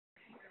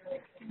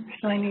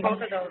So I need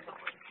both of those.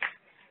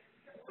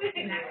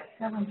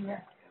 7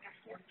 here.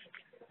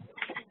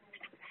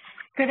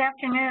 Good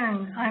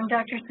afternoon. I'm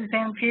Dr.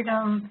 Suzanne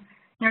Feedham,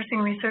 Nursing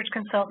Research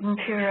Consultant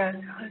here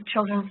at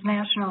Children's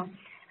National.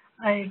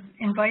 I'm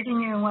inviting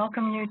you and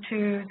welcome you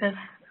to this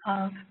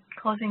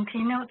closing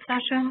keynote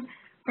session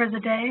for the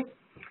day.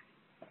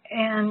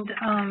 And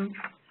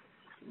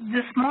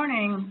this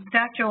morning,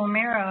 Dr.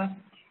 O'Mara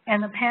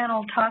and the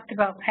panel talked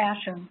about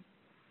passion.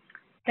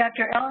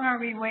 Dr. Eleanor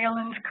Reed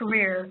Whelan's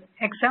career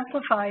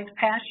exemplifies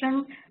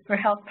passion for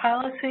health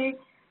policy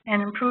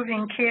and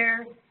improving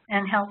care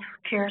and health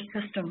care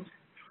systems.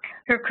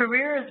 Her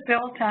career is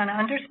built on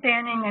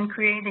understanding and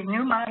creating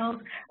new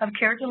models of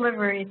care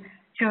delivery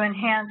to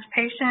enhance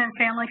patient and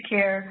family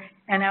care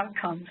and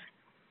outcomes.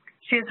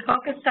 She is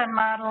focused on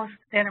models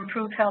that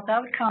improve health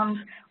outcomes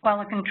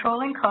while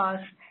controlling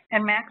costs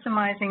and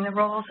maximizing the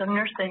roles of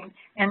nursing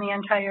and the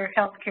entire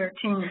healthcare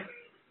team.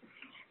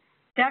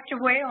 Dr.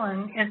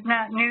 Whelan is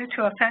not new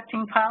to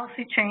affecting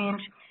policy change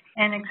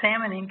and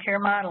examining care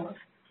models.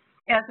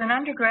 As an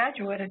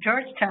undergraduate at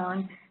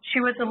Georgetown, she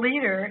was a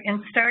leader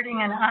in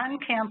starting an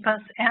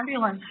on-campus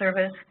ambulance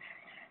service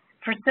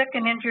for sick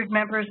and injured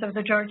members of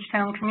the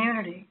Georgetown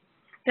community.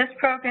 This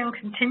program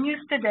continues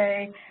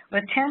today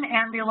with 10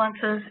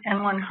 ambulances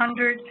and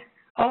hundreds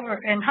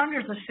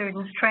of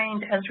students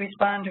trained as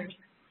responders.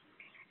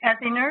 As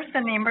a nurse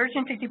in the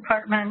emergency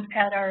department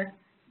at our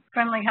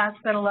friendly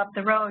hospital up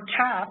the road,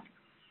 CHOP,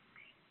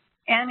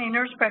 and a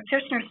nurse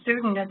practitioner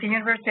student at the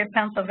University of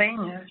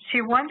Pennsylvania,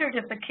 she wondered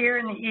if the care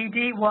in the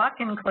ED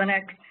walk-in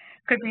clinic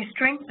could be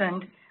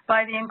strengthened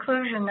by the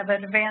inclusion of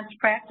advanced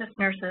practice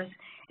nurses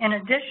in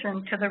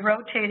addition to the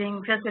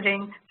rotating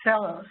visiting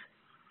fellows.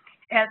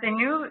 As a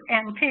new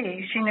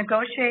NP, she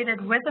negotiated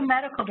with the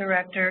medical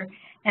director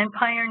and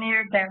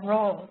pioneered that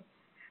role.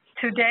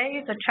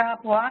 Today, the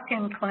CHOP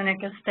walk-in clinic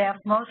is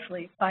staffed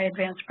mostly by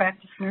advanced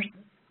practice nurses.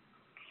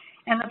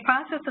 In the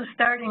process of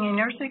starting a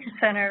nursing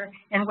center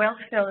in West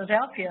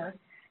Philadelphia,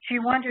 she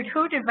wondered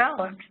who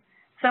developed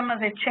some of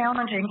the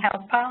challenging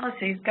health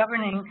policies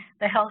governing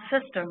the health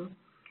system,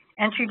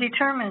 and she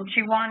determined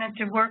she wanted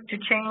to work to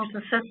change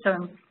the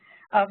system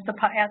at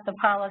the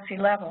policy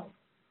level.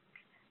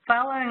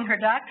 Following her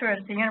doctorate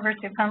at the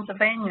University of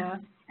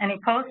Pennsylvania and a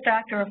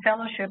postdoctoral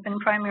fellowship in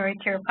primary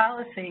care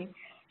policy,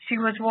 she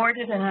was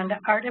awarded an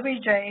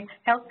RWJ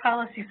Health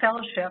Policy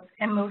Fellowship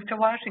and moved to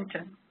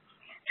Washington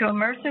to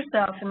immerse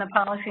herself in the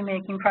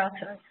policymaking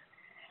process.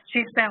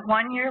 She spent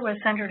 1 year with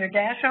Senator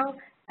Daschle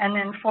and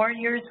then 4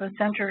 years with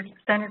Senator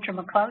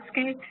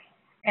McCloskey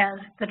as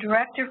the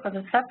director for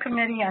the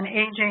Subcommittee on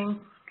Aging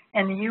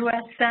and the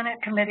U.S.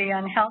 Senate Committee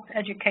on Health,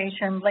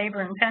 Education,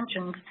 Labor, and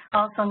Pensions,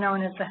 also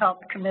known as the Health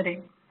Committee.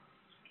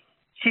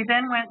 She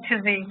then went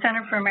to the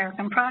Center for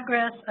American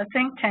Progress, a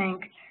think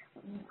tank,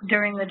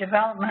 during the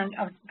development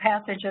of the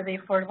passage of the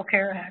Affordable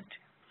Care Act.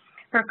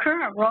 Her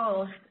current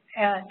roles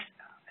at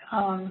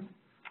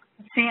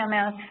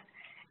CMS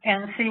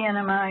and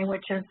CNMI,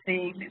 which is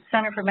the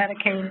Center for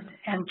Medicaid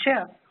and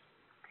CHIP,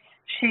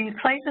 she's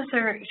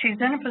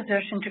in a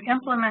position to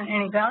implement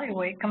and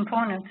evaluate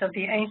components of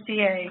the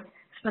ACA,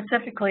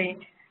 specifically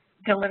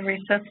delivery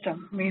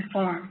system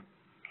reform.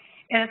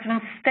 It has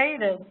been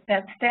stated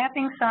that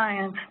staffing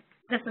science,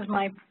 this is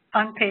my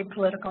unpaid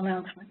political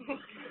announcement,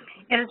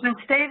 it has been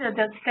stated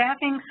that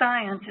staffing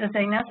science is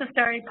a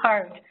necessary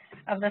part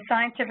of the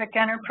scientific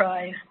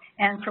enterprise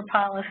and for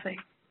policy.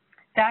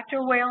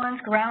 Dr.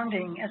 Whelan's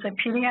grounding as a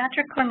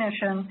pediatric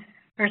clinician,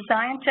 her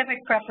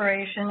scientific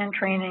preparation and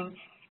training,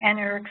 and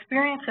her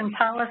experience in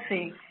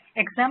policy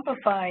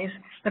exemplifies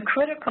the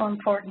critical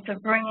importance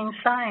of bringing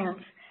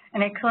science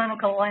and a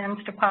clinical lens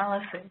to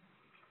policy.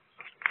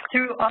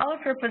 Through all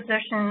of her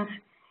positions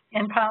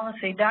in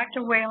policy,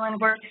 Dr. Whelan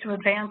works to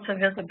advance the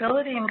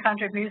visibility and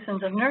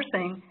contributions of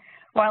nursing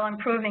while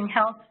improving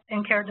health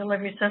and care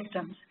delivery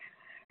systems.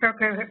 Her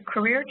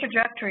career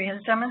trajectory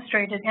has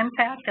demonstrated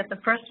impact at the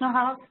personal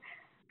health,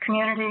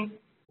 community,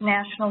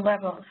 national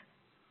levels.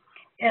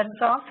 It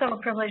is also a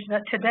privilege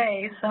that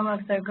today some of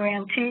the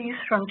grantees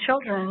from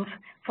Children's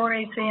for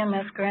a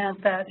CMS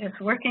grant that is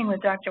working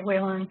with Dr.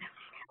 Whelan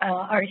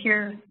are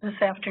here this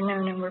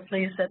afternoon, and we're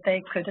pleased that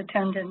they could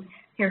attend and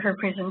hear her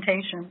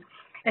presentation.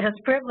 It is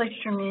a privilege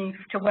for me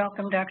to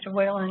welcome Dr.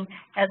 Whelan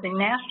as a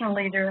national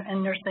leader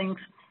in nursing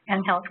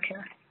and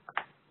healthcare.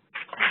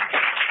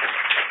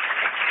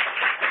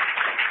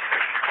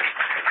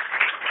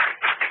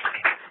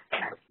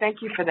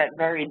 Thank you for that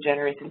very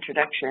generous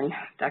introduction,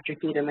 Dr.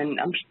 Feedham. And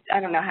I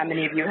don't know how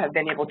many of you have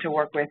been able to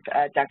work with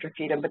Dr.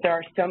 Feedham, but there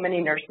are so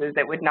many nurses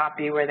that would not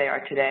be where they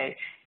are today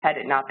had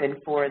it not been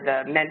for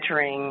the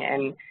mentoring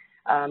and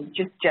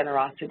just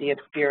generosity of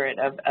spirit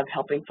of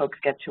helping folks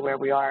get to where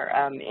we are,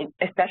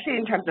 especially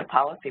in terms of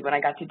policy. When I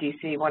got to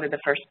DC, one of the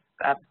first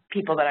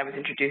people that I was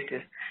introduced to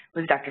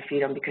was Dr.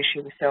 Feedham, because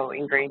she was so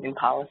ingrained in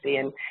policy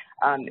and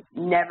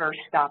never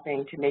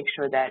stopping to make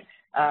sure that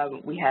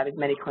we have as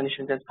many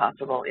clinicians as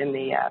possible in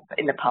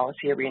the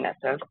policy arena.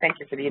 So thank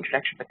you for the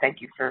introduction, but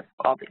thank you for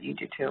all that you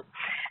do too.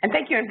 And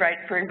thank you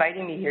for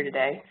inviting me here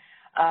today.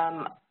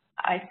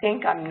 I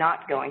think I'm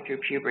not going through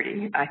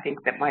puberty. I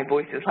think that my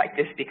voice is like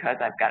this because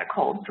I've got a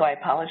cold, so I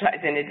apologize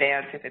in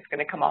advance if it's going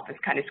to come off as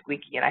kind of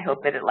squeaky, and I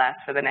hope that it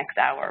lasts for the next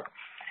hour.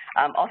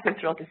 Also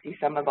thrilled to see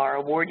some of our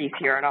awardees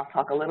here, and I'll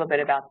talk a little bit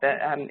about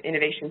the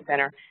Innovation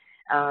Center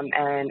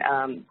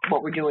and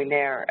what we're doing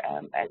there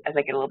as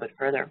I get a little bit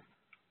further.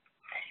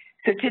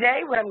 So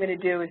today what I'm going to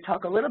do is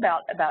talk a little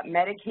about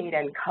Medicaid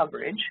and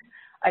coverage.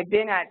 I've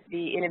been at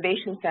the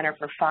Innovation Center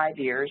for 5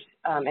 years,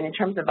 and in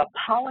terms of a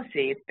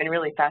policy, it's been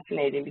really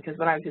fascinating because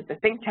when I was at the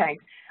think tank,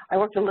 I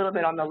worked a little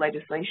bit on the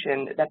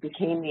legislation that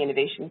became the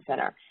Innovation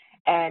Center.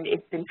 And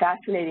it's been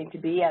fascinating to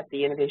be at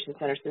the Innovation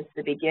Center since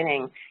the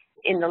beginning.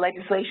 In the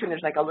legislation,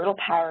 there's like a little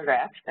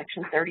paragraph,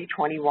 section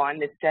 3021,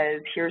 that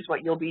says, here's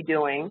what you'll be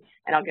doing,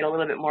 and I'll get a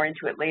little bit more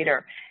into it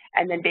later.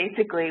 And then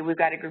basically, we've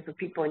got a group of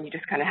people, and you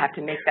just kind of have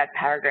to make that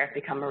paragraph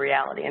become a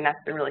reality, and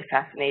that's been really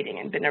fascinating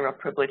and been a real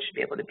privilege to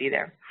be able to be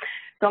there.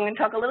 So I'm going to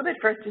talk a little bit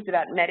first just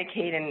about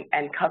Medicaid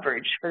and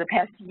coverage. For the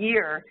past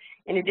year,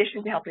 in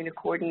addition to helping to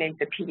coordinate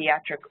the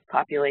pediatric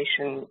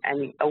population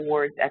and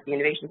awards at the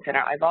Innovation Center,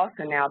 I've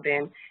also now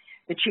been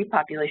the Chief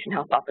Population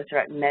Health Officer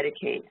at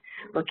Medicaid,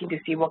 looking to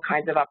see what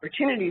kinds of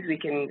opportunities we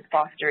can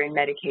foster in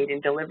Medicaid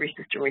and delivery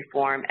system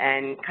reform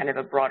and kind of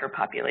a broader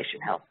population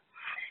health.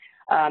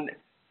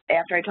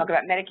 After I talk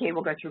about Medicaid,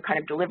 we'll go through kind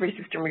of delivery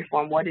system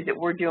reform, what is it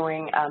we're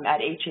doing at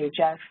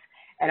HHS,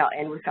 and I'll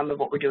end with some of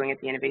what we're doing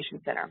at the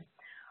Innovation Center.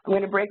 I'm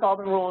going to break all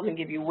the rules and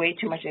give you way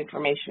too much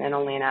information in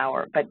only an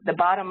hour. But the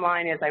bottom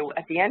line is,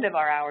 at the end of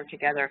our hour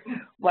together,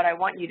 what I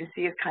want you to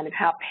see is kind of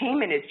how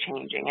payment is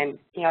changing. And,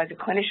 you know, as a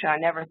clinician, I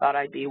never thought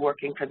I'd be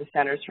working for the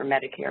Centers for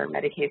Medicare and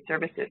Medicaid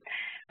Services.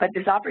 But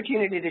this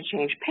opportunity to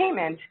change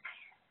payment,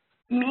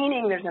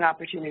 meaning there's an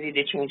opportunity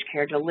to change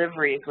care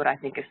delivery, is what I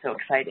think is so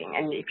exciting.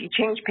 And if you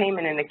change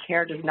payment and the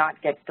care does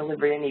not get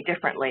delivered any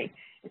differently,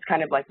 it's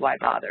kind of like, why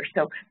bother?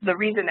 So the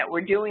reason that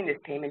we're doing this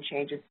payment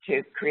change is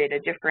to create a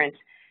different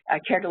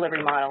care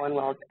delivery model and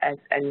well as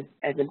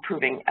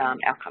improving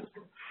outcomes.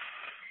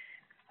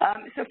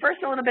 So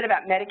first, a little bit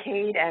about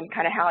Medicaid and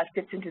kind of how it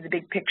fits into the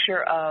big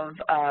picture of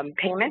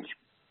payment.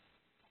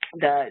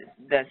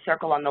 The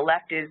circle on the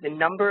left is the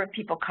number of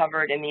people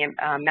covered, and the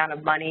amount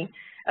of money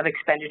of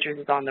expenditures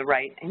is on the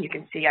right. And you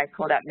can see I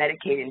pulled out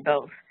Medicaid in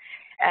both.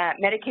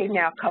 Medicaid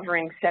now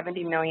covering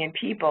 70 million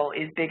people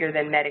is bigger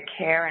than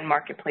Medicare and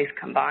Marketplace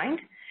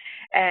combined,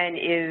 and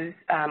is,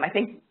 I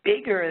think,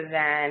 bigger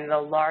than the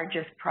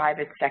largest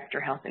private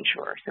sector health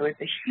insurer. So it's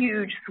a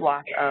huge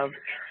swath of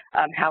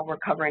how we're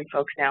covering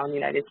folks now in the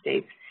United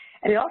States.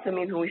 And it also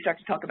means when we start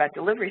to talk about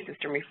delivery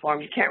system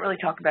reform, you can't really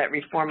talk about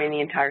reforming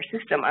the entire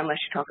system unless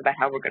you talk about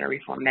how we're going to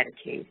reform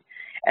Medicaid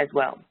as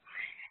well.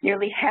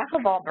 Nearly half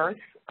of all births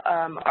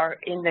are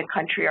in the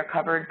country are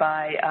covered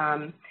by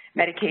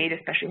Medicaid,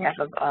 especially half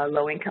of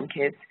low-income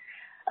kids.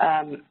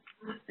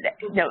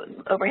 No,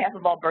 over half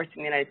of all births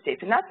in the United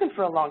States, and that's been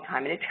for a long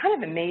time, and it's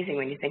kind of amazing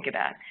when you think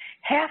about it.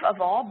 Half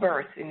of all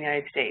births in the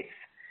United States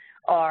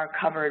are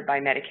covered by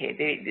Medicaid.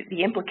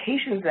 The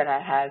implications that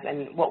has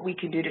and what we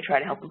can do to try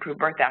to help improve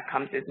birth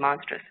outcomes is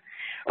monstrous.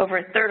 Over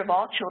a third of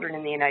all children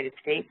in the United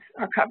States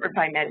are covered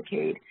by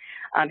Medicaid,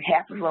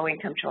 half of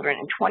low-income children,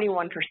 and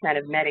 21%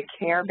 of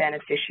Medicare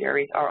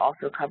beneficiaries are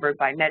also covered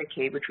by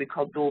Medicaid, which we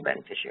call dual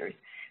beneficiaries.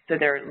 So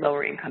they're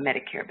lower-income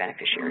Medicare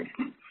beneficiaries.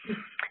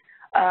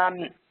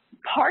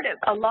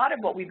 A lot of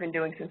what we've been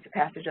doing since the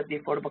passage of the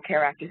Affordable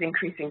Care Act is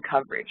increasing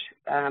coverage.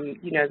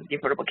 You know, the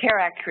Affordable Care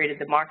Act created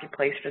the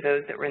marketplace for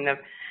those that were in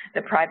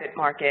the private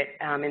market,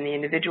 in the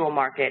individual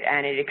market,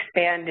 and it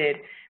expanded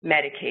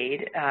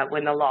Medicaid.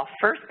 When the law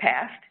first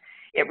passed,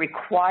 it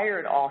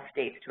required all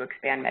states to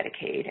expand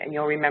Medicaid, and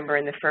you'll remember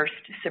in the first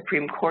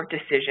Supreme Court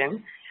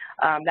decision,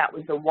 that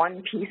was the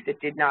one piece that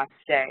did not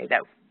stay,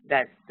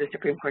 that the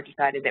Supreme Court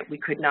decided that we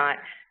could not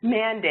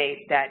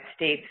mandate that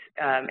states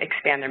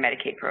expand their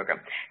Medicaid program.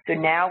 So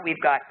now we've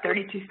got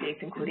 32 states,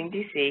 including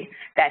D.C.,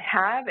 that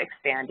have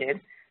expanded.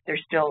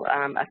 There's still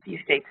a few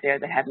states there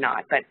that have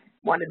not. But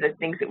one of the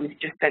things that we've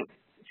just spent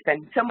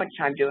so much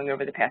time doing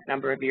over the past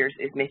number of years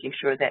is making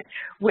sure that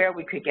where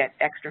we could get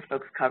extra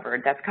folks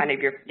covered, that's kind of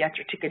that's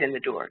your ticket in the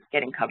door,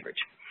 getting coverage.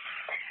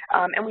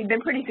 And we've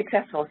been pretty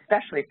successful,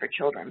 especially for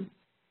children.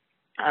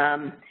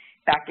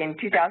 Back in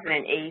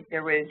 2008,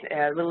 there was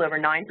a little over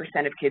 9%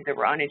 of kids that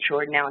were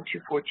uninsured. Now in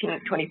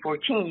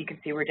 2014, you can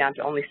see we're down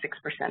to only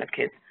 6% of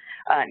kids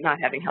not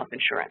having health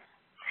insurance.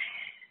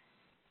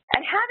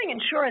 And having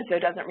insurance, though,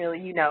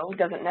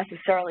 doesn't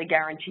necessarily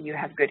guarantee you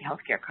have good health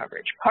care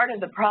coverage. Part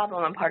of the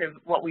problem and part of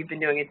what we've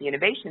been doing at the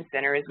Innovation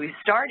Center is we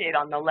started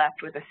on the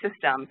left with a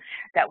system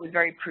that was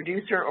very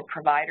producer or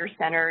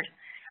provider-centered.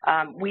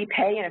 We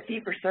pay in a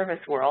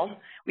fee-for-service world.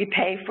 We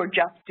pay for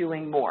just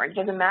doing more. It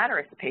doesn't matter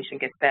if the patient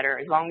gets better.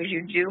 As long as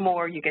you do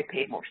more, you get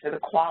paid more. So the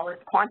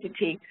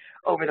quantity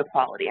over the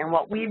quality. And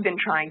what we've been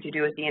trying to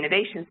do at the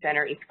Innovation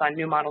Center is fund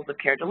new models of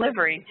care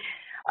delivery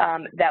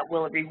that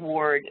will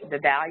reward the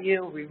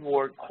value,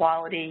 reward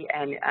quality,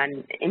 and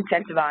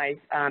incentivize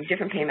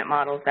different payment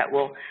models that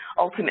will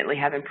ultimately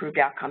have improved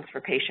outcomes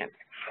for patients.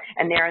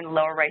 And there in the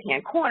lower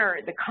right-hand corner,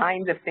 the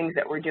kinds of things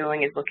that we're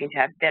doing is looking to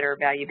have better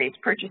value-based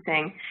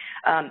purchasing,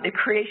 the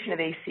creation of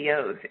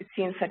ACOs. It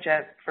seems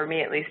for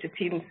me at least, it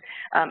seems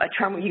a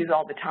term we use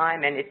all the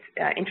time, and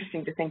it's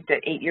interesting to think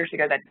that 8 years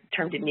ago that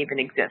term didn't even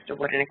exist of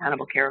what an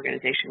accountable care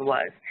organization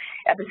was.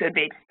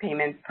 Episode-based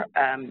payments,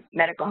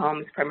 medical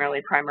homes,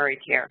 primarily primary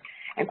care,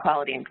 and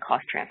quality and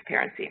cost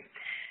transparency.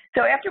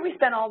 So after we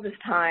spent all this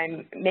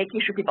time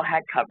making sure people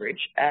had coverage,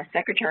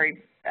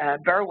 Secretary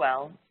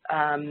Burwell,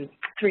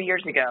 3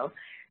 years ago,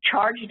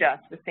 charged us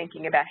with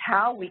thinking about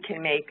how we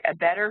can make a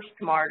better,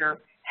 smarter,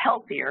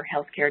 healthier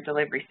healthcare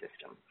delivery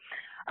system.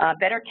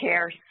 Better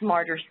care,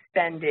 smarter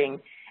spending,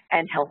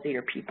 and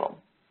healthier people.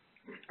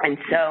 And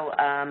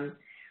so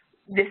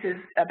this is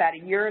about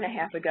a year and a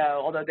half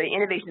ago, although the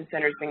Innovation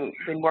Center's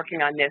been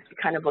working on this. We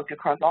kind of looked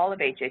across all of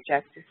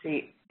HHS to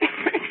see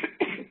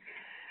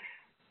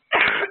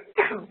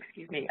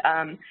excuse me,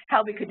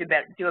 how we could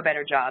do a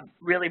better job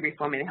really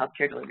reforming the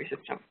healthcare delivery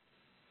system.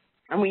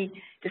 And we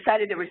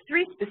decided there was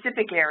 3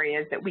 specific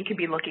areas that we could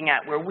be looking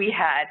at where we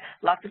had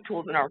lots of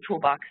tools in our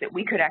toolbox that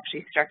we could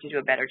actually start to do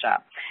a better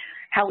job.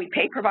 How we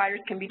pay providers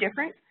can be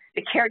different,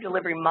 the care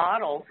delivery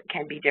models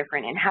can be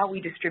different, and how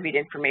we distribute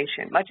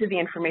information. Much of the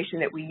information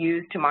that we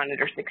use to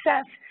monitor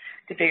success,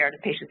 to figure out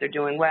if patients are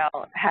doing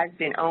well, has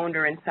been owned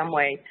or in some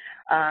way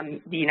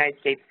the United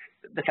States,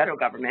 the federal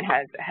government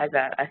has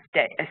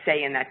a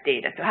say in that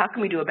data. So how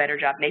can we do a better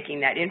job making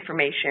that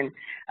information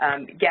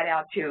get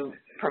out to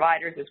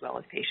providers as well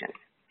as patients?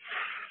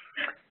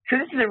 So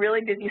this is a really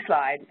busy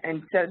slide,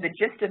 and so the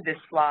gist of this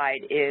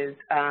slide is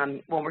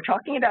when we're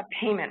talking about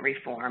payment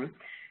reform,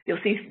 you'll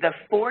see the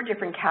 4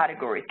 different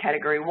categories,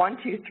 category 1,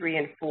 2, 3,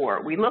 and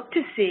 4. We look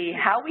to see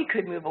how we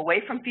could move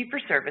away from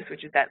fee-for-service,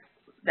 which is that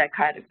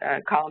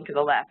column to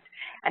the left,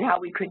 and how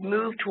we could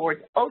move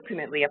towards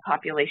ultimately a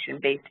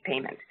population-based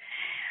payment.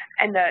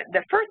 And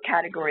the first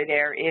category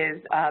there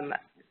is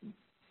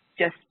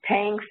just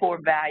paying for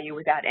value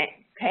without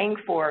paying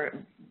for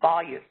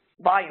volume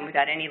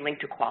without any link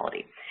to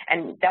quality.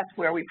 And that's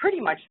where we pretty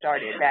much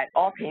started, that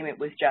all payment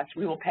was just,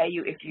 we will pay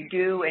you if you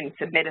do and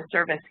submit a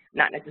service,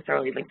 not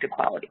necessarily linked to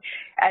quality.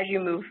 As you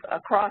move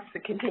across the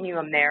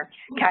continuum there,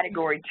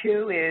 category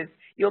 2 is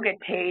you'll get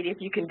paid if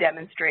you can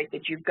demonstrate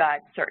that you've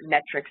got certain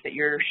metrics that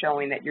you're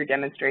showing that you're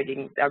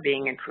demonstrating are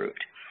being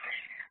improved.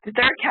 The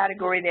third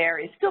category there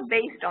is still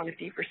based on the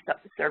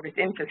fee-for-service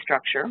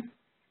infrastructure,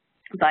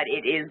 but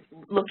it is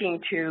looking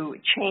to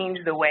change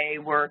the way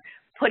we're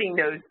putting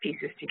those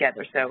pieces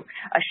together. So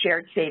a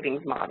shared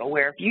savings model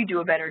where if you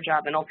do a better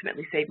job and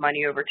ultimately save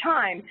money over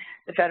time,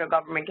 the federal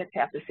government gets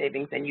half the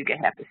savings and you get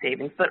half the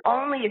savings, but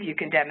only if you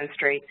can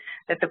demonstrate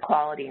that the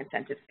quality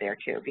incentive's there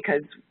too,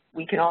 because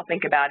we can all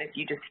think about if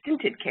you just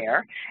stinted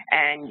care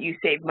and you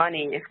save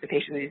money if the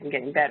patient isn't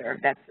getting better,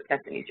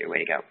 that's an easier way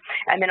to go.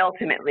 And then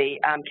ultimately,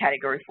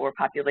 category 4,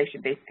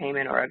 population-based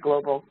payment or a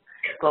global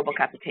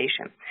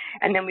capitation.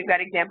 And then we've got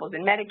examples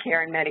in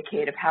Medicare and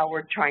Medicaid of how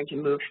we're trying to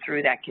move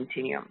through that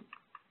continuum.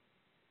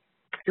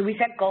 So we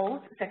set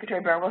goals. Secretary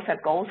Burwell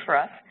set goals for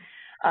us,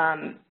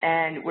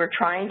 and we're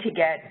trying to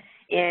get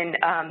in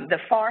the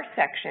FAR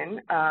section,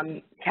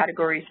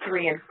 categories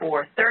 3 and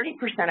 4,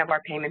 30% of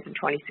our payments in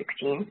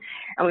 2016,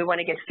 and we want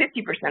to get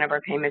 50% of our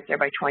payments there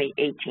by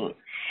 2018.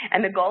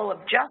 And the goal of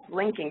just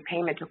linking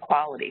payment to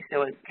quality,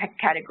 so in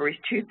categories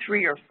 2,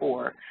 3, or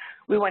 4,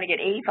 we want to get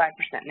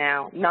 85%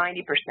 now,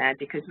 90%,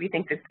 because we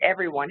think that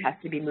everyone has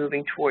to be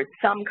moving towards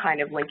some kind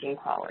of linking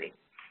quality.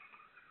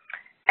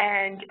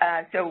 And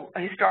so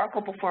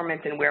historical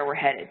performance and where we're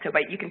headed. So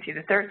but you can see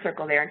the third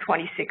circle there. In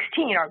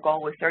 2016, our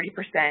goal was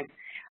 30%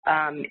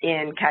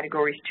 in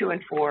categories 2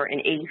 and 4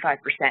 and 85%.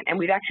 And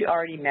we've actually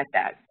already met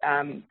that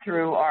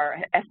through our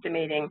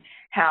estimating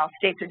how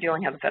states are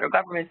doing, how the federal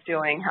government's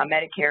doing, how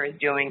Medicare is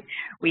doing.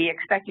 We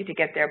expected to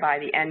get there by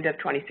the end of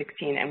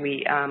 2016, and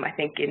we, I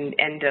think in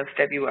end of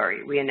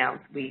February, we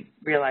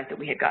realized that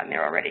we had gotten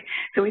there already.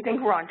 So we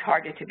think we're on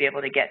target to be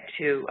able to get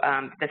to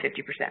the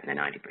 50% and the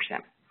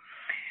 90%.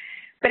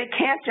 But it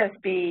can't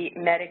just be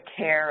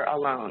Medicare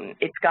alone.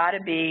 It's got to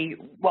be,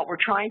 what we're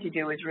trying to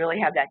do is really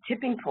have that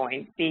tipping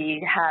point,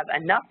 have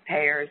enough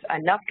payers,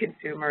 enough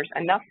consumers,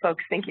 enough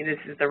folks thinking this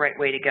is the right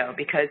way to go,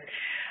 because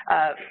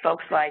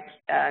folks like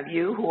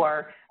you who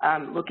are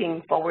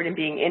looking forward and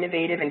being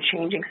innovative and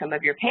changing some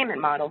of your payment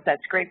models,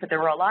 that's great, but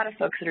there are a lot of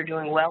folks that are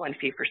doing well in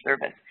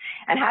fee-for-service.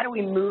 And how do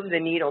we move the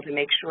needle to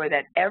make sure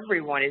that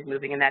everyone is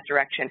moving in that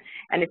direction,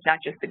 and it's not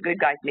just the good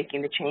guys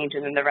making the change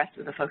and then the rest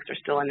of the folks are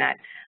still in that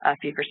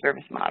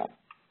fee-for-service model.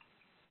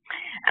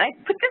 And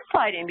I put this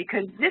slide in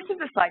because this is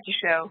a slide to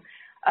show,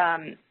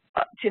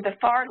 to the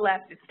far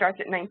left, it starts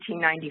at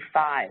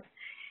 1995.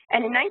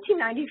 And in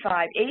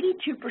 1995,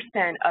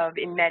 82%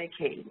 in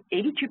Medicaid,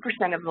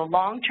 82% of the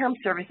long-term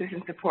services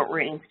and support were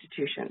in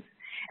institutions,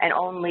 and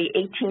only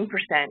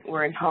 18%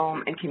 were in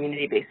home and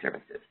community-based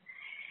services.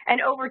 And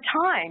over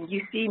time,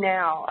 you see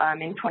now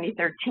in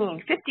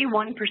 2013,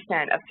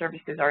 51% of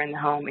services are in the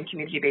home and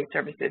community-based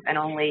services, and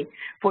only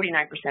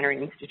 49% are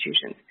in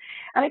institutions.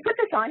 And I put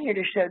this on here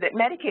to show that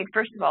Medicaid,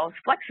 first of all, is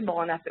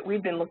flexible enough that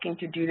we've been looking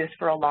to do this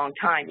for a long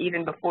time,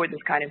 even before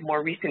this kind of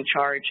more recent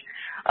charge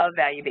of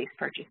value-based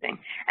purchasing.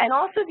 And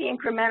also the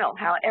incremental,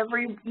 how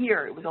every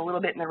year it was a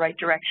little bit in the right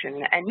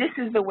direction. And this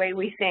is the way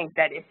we think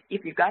that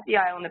if you've got the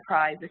eye on the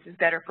prize, this is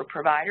better for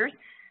providers.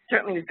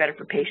 Certainly was better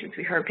for patients.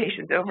 We heard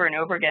patients over and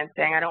over again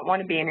saying, I don't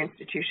want to be in an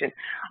institution.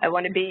 I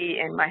want to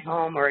be in my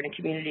home or in a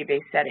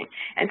community-based setting.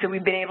 And so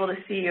we've been able to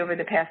see over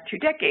the past 2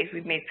 decades,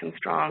 we've made some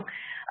strong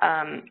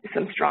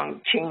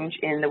change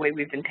in the way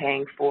we've been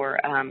paying for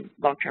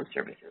long-term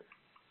services.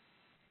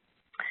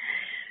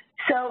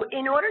 So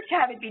in order to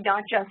have it be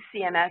not just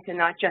CMS and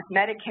not just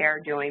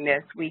Medicare doing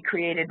this, we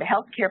created the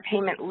Healthcare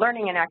Payment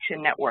Learning and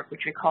Action Network,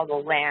 which we call the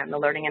LAN, the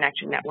Learning and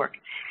Action Network.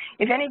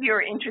 If any of you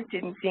are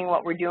interested in seeing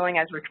what we're doing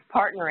as we're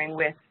partnering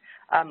with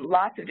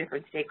lots of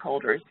different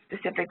stakeholders,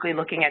 specifically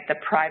looking at the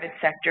private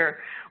sector,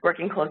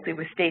 working closely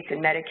with states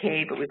and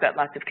Medicaid, but we've got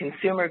lots of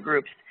consumer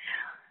groups.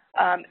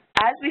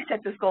 As we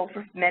set this goal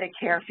for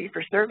Medicare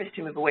fee-for-service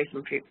to move away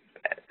from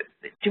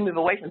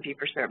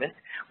fee-for-service,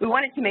 we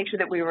wanted to make sure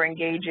that we were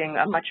engaging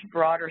a much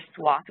broader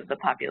swath of the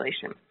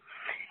population.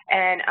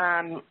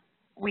 And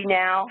we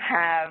now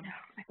have,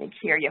 I think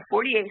here,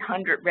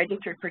 4,800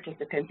 registered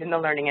participants in the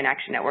Learning and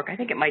Action Network. I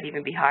think it might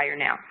even be higher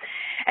now.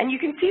 And you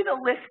can see the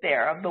list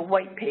there of the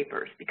white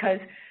papers, because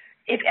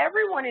if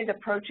everyone is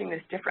approaching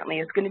this differently,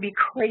 it's going to be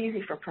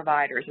crazy for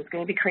providers. It's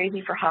going to be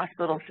crazy for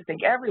hospitals to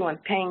think everyone's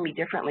paying me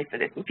differently for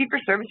this. And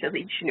fee-for-service, at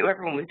least you knew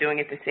everyone was doing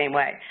it the same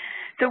way.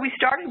 So we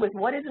started with,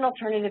 what is an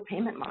alternative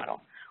payment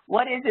model?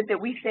 What is it that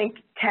we think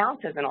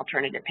counts as an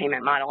alternative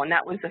payment model? And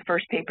that was the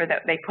first paper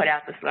that they put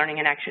out, this Learning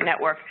and Action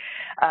Network,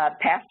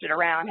 passed it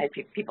around, had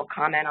people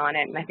comment on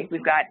it, and I think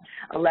we've got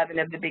 11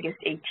 of the biggest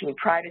 18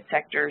 private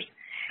sectors.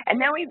 And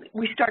now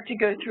we start to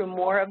go through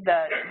more of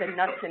the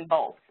nuts and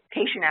bolts.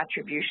 Patient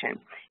attribution.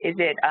 Is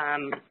it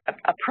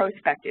a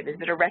prospective?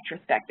 Is it a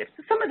retrospective?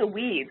 So some of the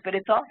weeds, but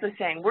it's also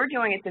saying we're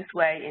doing it this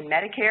way in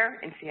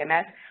Medicare, in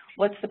CMS.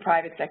 What's the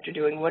private sector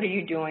doing? What are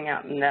you doing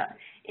out in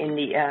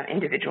the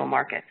individual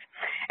markets?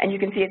 And you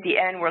can see at the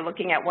end we're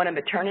looking at what a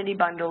maternity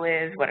bundle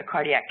is, what a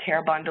cardiac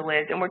care bundle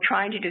is, and we're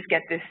trying to just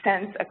get this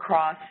sense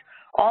across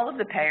all of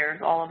the payers,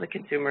 all of the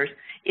consumers.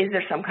 Is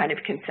there some kind of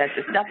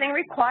consensus? Nothing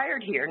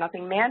required here,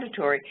 nothing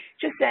mandatory,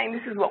 just saying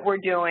this is what we're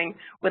doing,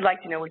 would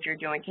like to know what you're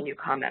doing, can you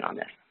comment on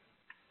this?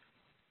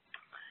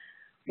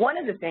 One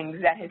of the things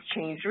that has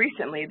changed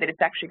recently that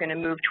it's actually going to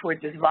move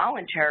towards this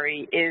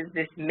voluntary is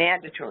this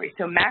mandatory.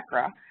 So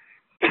MACRA,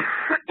 I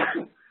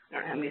don't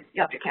know how many,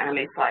 you have to count how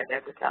many slides I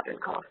have to stop and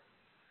cough.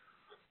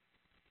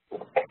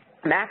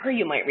 MACRA,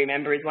 you might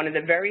remember, is one of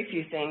the very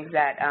few things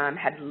that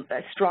had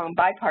a strong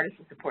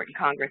bipartisan support in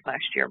Congress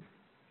last year.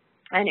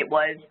 And it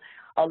was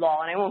a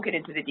law, and I won't get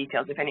into the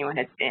details. If anyone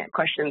has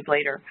questions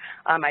later,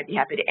 I'd be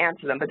happy to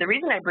answer them. But the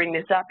reason I bring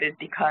this up is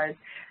because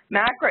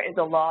MACRA is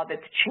a law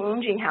that's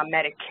changing how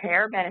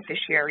Medicare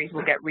beneficiaries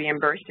will get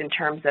reimbursed in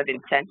terms of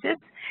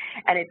incentives,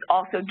 and it's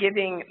also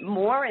giving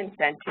more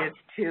incentives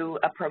to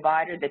a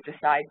provider that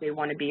decides they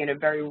want to be in a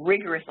very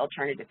rigorous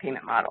alternative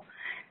payment model.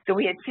 So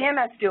we had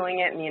CMS doing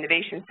it in the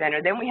Innovation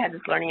Center. Then we had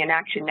this Learning and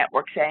Action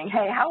Network saying,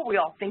 hey, how are we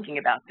all thinking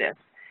about this?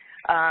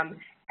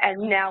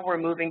 And now we're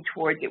moving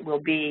towards it will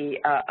be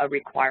a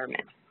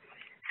requirement.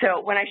 So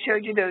when I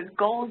showed you those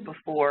goals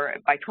before,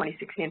 by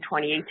 2016 and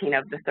 2018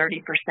 of the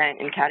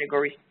 30% in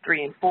categories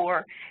 3 and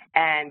 4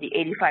 and the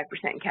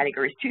 85% in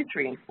categories 2,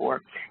 3, and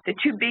 4, the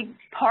two big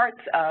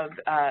parts of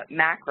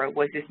MACRA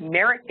was this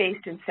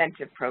merit-based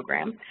incentive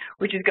program,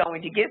 which is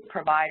going to give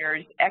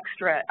providers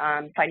extra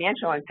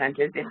financial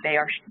incentives if they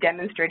are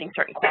demonstrating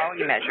certain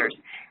quality measures,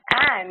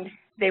 and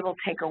they will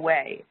take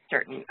away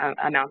certain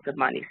amounts of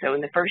money. So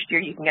in the first year,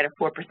 you can get a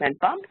 4%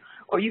 bump,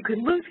 or you could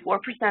lose 4%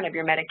 of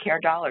your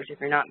Medicare dollars if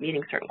you're not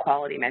meeting certain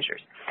quality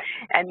measures.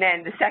 And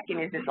then the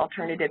second is this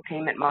alternative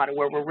payment model,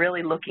 where we're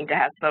really looking to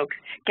have folks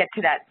get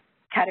to that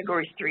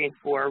categories 3 and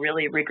 4, a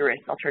really rigorous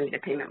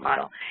alternative payment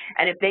model.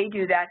 And if they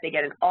do that, they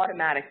get an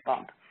automatic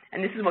bump.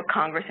 And this is what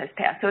Congress has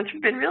passed. So it's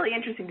been really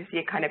interesting to see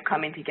it kind of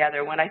coming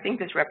together. What I think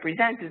this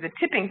represents is a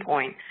tipping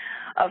point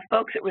of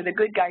folks that were the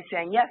good guys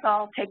saying, yes,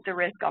 I'll take the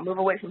risk, I'll move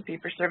away from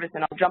fee-for-service,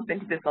 and I'll jump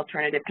into this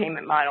alternative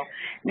payment model.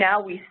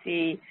 Now we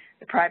see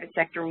the private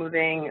sector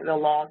moving, the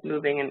laws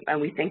moving, and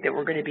we think that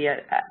we're going to be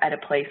at a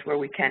place where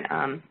we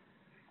can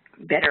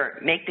better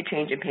make the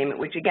change in payment,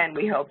 which, again,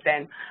 we hope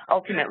then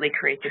ultimately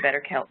creates a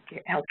better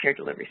healthcare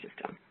delivery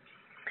system.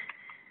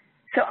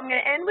 So I'm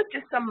going to end with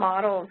just some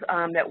models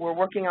that we're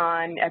working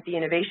on at the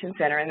Innovation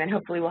Center, and then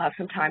hopefully we'll have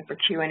some time for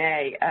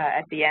Q&A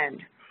at the end.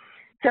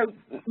 So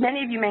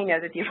many of you may know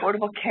that the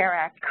Affordable Care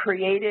Act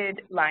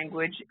created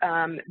language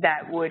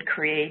that would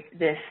create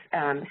this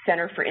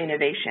Center for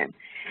Innovation.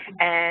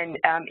 And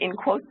in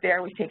quotes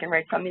there, was taken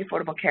right from the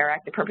Affordable Care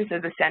Act. The purpose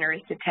of the center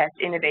is to test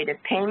innovative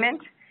payment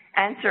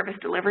and service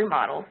delivery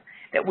models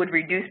that would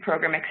reduce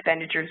program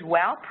expenditures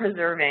while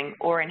preserving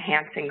or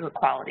enhancing the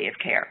quality of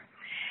care.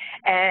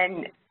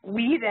 And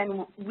we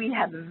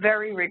have a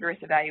very rigorous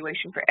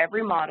evaluation for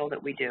every model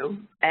that we do,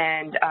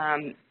 and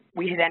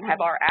we then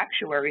have our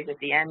actuaries at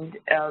the end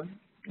of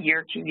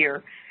year to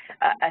year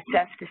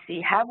assess to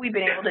see have we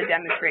been able to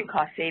demonstrate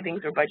cost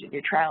savings or budget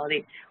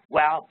neutrality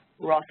while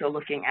we're also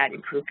looking at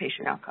improved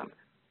patient outcomes.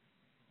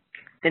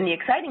 Then the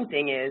exciting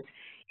thing is,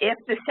 if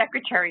the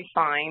Secretary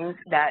finds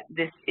that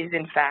this is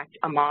in fact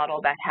a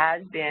model that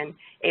has been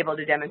able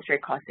to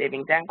demonstrate cost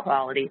savings and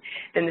quality,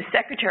 then the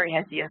Secretary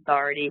has the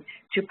authority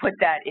to put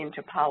that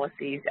into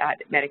policies at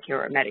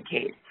Medicare or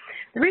Medicaid.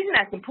 The reason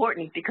that's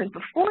important is because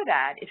before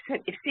that,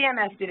 if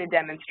CMS did a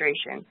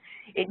demonstration,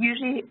 it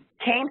usually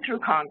came through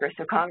Congress,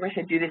 so Congress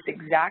had to do this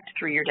exact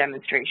 3-year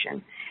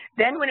demonstration.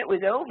 Then when it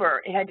was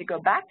over, it had to go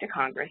back to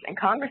Congress, and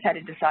Congress had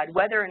to decide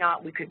whether or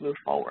not we could move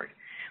forward.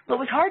 Well, it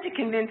was hard to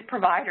convince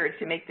providers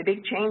to make the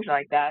big change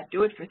like that,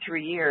 do it for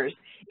 3 years,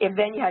 if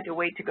then you had to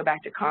wait to go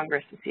back to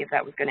Congress to see if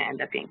that was going to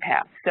end up being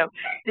passed. So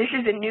this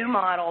is a new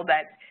model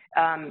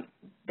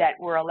that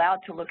we're allowed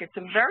to look at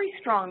some very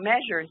strong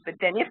measures, but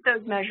then if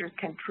those measures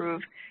can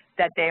prove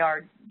that they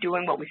are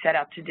doing what we set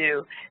out to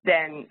do,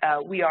 then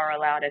we are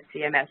allowed at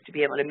CMS to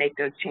be able to make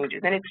those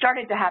changes. And it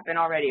started to happen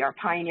already. Our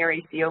Pioneer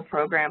ACO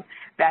program,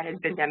 that has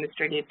been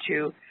demonstrated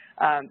to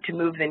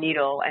move the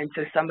needle, and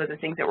so some of the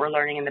things that we're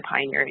learning in the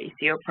Pioneer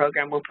ACO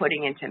program we're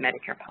putting into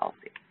Medicare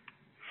policy.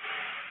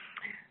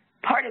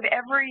 Part of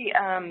every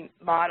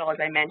model, as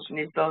I mentioned,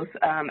 is both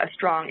a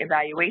strong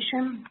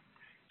evaluation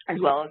as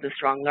well as a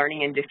strong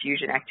learning and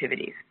diffusion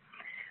activities.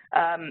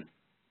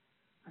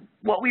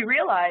 What we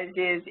realized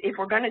is if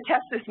we're going to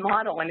test this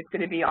model, and it's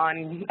going to be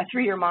on a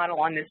 3-year model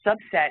on this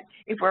subset,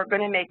 if we're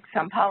going to make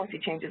some policy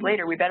changes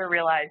later, we better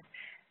realize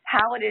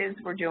how it is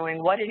we're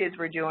doing, what it is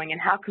we're doing, and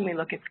how can we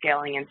look at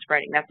scaling and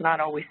spreading. That's not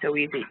always so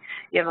easy.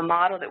 You have a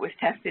model that was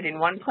tested in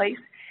one place.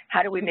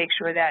 How do we make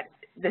sure that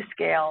the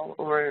scale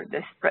or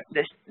the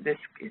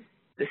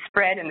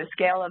spread and the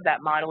scale of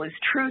that model is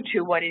true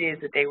to what it is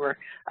that they were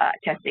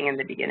testing in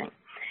the beginning?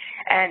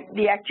 And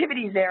the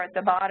activities there at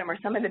the bottom are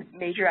some of the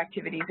major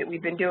activities that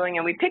we've been doing,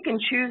 and we pick and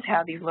choose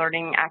how these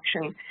learning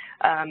action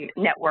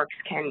networks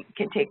can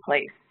take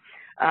place.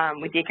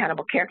 With the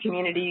accountable care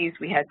communities,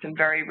 we had some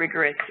very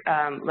rigorous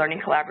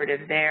learning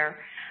collaboratives there.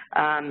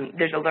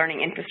 There's a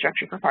learning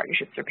infrastructure for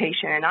partnerships for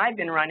patient, and I've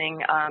been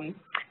running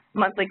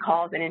monthly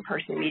calls and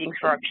in-person meetings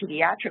for our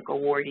pediatric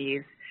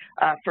awardees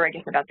for, I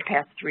guess, about the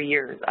past 3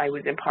 years. I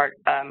was in part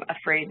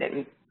afraid that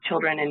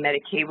children in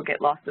Medicaid would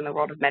get lost in the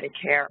world of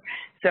Medicare,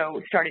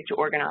 so started to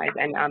organize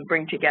and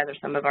bring together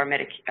some of our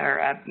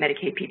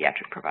Medicaid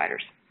pediatric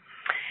providers.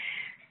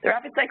 The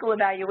rapid cycle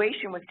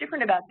evaluation, what's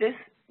different about this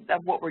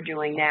of what we're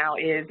doing now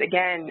is,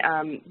 again,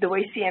 the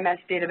way CMS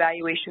did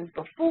evaluations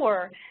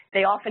before,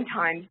 they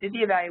oftentimes did the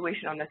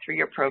evaluation on the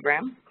 3-year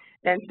program,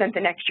 then spent the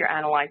next year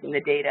analyzing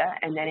the data,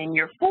 and then in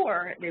year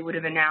 4, they would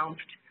have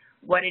announced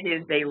what it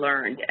is they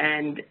learned,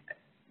 and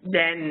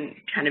then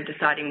kind of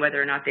deciding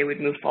whether or not they would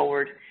move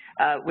forward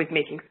with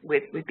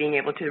being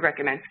able to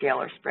recommend scale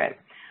or spread.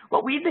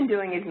 What we've been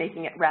doing is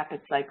making it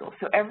rapid cycle.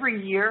 So every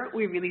year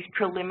we release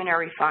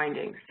preliminary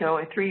findings. So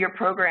a 3-year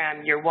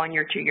program, year 1,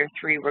 year 2, year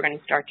 3, we're going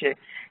to start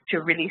to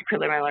release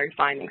preliminary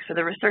findings. So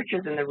the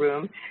researchers in the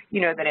room,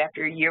 you know that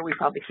after a year we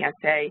probably can't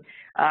say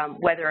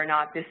whether or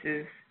not this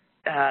is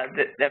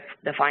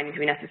the findings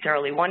we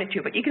necessarily wanted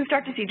to, but you can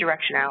start to see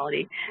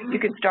directionality. You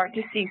can start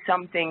to see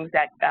some things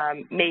that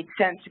made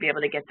sense to be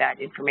able to get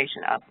that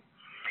information up.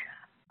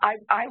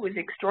 I was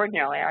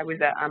extraordinarily,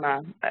 I'm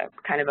a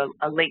kind of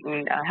a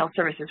latent health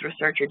services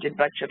researcher, did a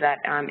bunch of that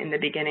in the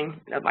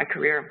beginning of my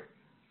career,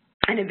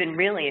 and have been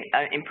really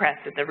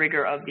impressed at the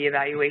rigor of the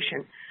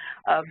evaluation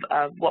of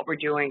what we're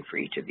doing for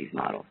each of these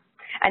models.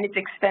 And it's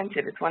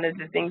expensive. It's one of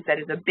the things that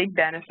is a big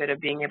benefit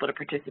of being able to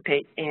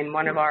participate in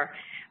one of our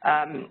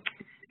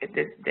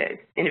the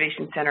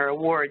Innovation Center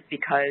Awards,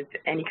 because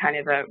any kind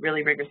of a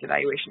really rigorous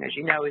evaluation, as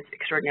you know, is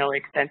extraordinarily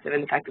expensive,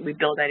 and the fact that we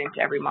build that into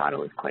every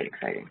model is quite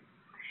exciting.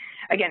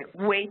 Again,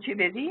 way too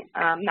busy.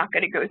 I'm not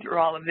going to go through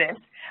all of this.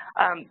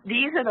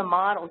 These are the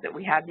models that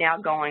we have now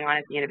going on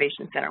at the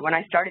Innovation Center. When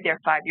I started there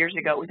 5 years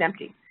ago, it was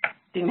empty.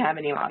 Didn't have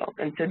any models.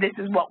 And so this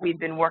is what we've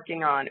been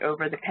working on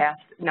over the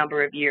past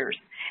number of years.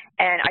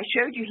 And I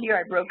showed you here,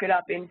 I broke it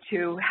up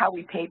into how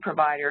we pay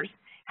providers,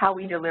 how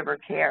we deliver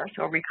care,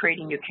 so we're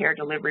creating new care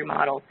delivery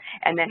models,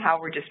 and then how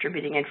we're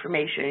distributing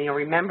information. And you'll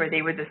remember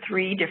they were the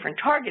 3 different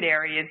target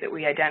areas that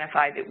we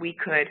identified that we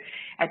could,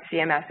 at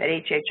CMS, at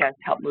HHS,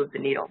 help move the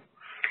needle.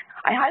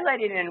 I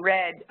highlighted in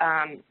red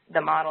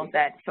the models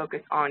that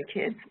focus on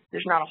kids.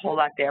 There's not a whole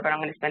lot there, but I'm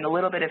going to spend a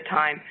little bit of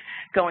time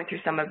going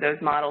through some of those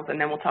models,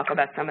 and then we'll talk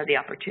about some of the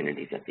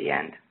opportunities at the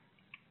end.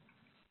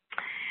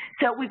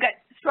 So we've got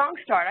Strong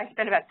Start. I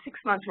spent about 6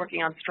 months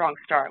working on Strong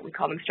Start. We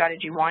call them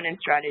Strategy 1 and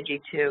Strategy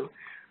 2.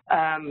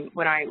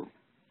 When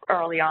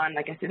early on,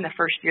 like I said, in the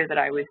first year that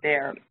I was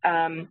there.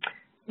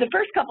 the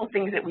first couple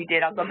things that we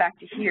did, I'll go back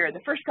to here,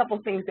 the first couple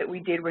things that we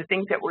did were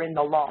things that were in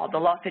the law. The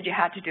law said you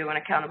had to do an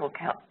accountable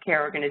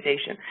care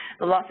organization.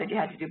 The law said you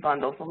had to do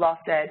bundles. The law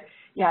said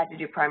you had to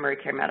do primary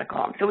care medical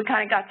home. So we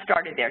kind of got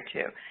started there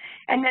too.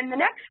 And then the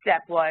next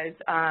step was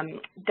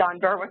Don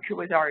Berwick, who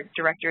was our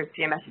director at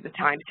CMS at the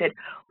time, said,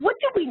 what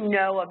do we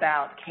know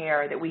about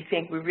care that we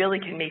think we really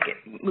can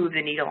move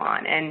the needle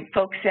on? And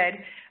folks said,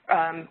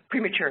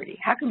 prematurity.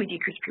 How can we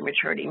decrease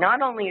prematurity?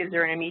 Not only is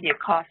there an immediate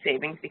cost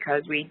savings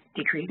because we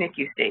decrease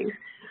NICU stays,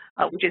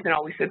 which isn't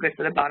always so good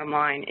for the bottom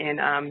line in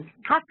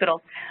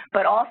hospitals,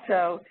 but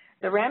also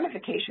the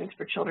ramifications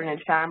for children and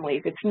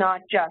families. It's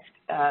not just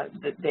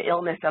the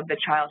illness of the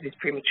child who's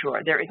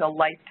premature. There is a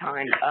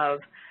lifetime of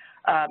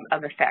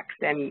effects,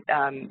 and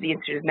the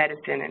Institute of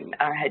Medicine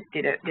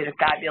did a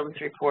fabulous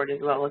report, as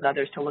well as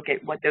others, to look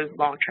at what those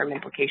long-term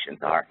implications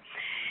are.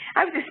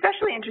 I was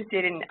especially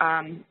interested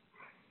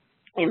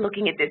in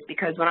looking at this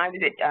because when I was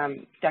at,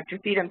 Dr.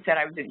 Feedham said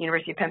I was at the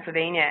University of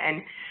Pennsylvania,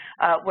 and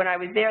when I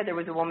was there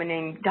was a woman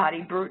named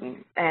Dottie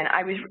Bruton, and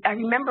I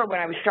remember when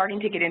I was starting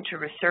to get into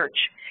research,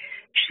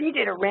 she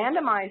did a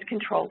randomized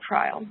controlled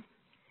trial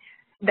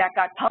that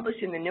got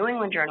published in the New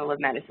England Journal of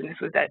Medicine. This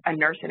was a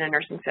nurse and a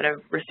nursing set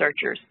of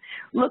researchers,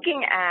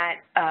 looking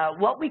at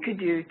what we could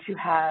do to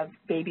have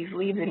babies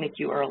leave the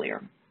NICU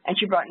earlier. And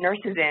she brought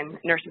nurses in.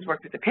 Nurses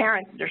worked with the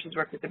parents, nurses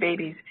worked with the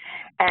babies,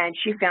 and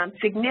she found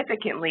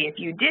significantly, if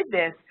you did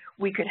this,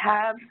 we could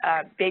have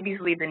babies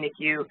leave the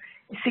NICU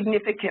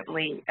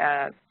significantly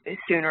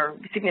sooner,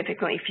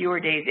 significantly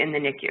fewer days in the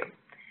NICU.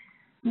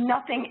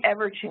 Nothing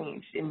ever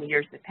changed in the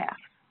years that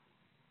passed.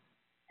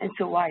 And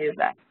so why is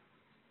that?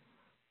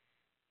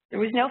 There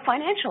was no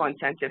financial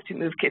incentive to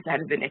move kids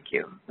out of the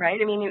NICU, right?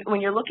 I mean,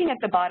 when you're looking at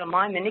the bottom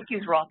line, the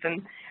NICUs were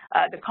often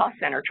the cost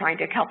center, trying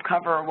to help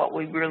cover what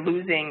we were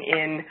losing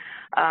in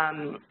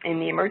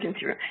the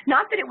emergency room.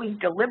 Not that it was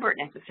deliberate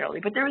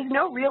necessarily, but there was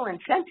no real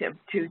incentive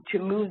to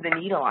move the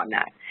needle on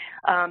that.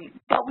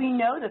 But we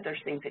know that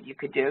there's things that you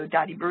could do.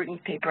 Dottie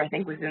Bruton's paper, I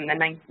think, was in the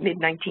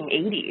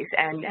mid-1980s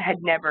and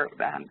had never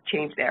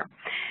changed there.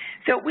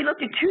 So we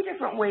looked at two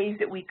different ways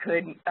that we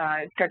could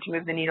start to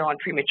move the needle on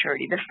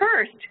prematurity. The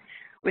first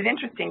was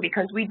interesting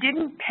because we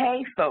didn't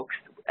pay folks.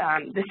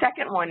 The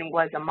second one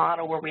was a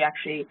model where we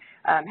actually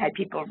had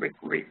people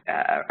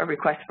a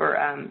request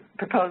for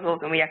proposals,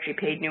 and we actually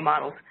paid new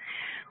models.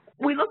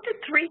 We looked at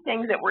three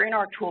things that were in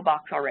our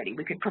toolbox already.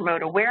 We could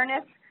promote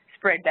awareness,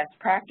 spread best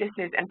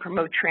practices, and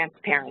promote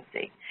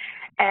transparency.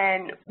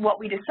 And what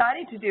we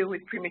decided to do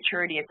with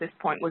prematurity at this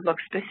point was look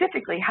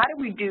specifically, how do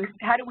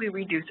we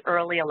reduce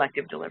early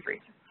elective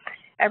deliveries?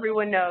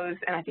 Everyone knows,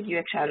 and I think you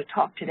actually had a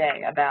talk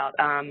today about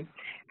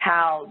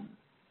how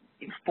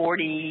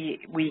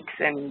 40 weeks,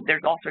 and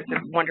there's all sorts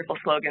of wonderful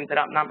slogans that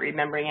I'm not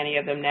remembering any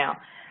of them now.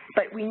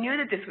 But we knew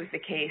that this was the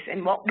case,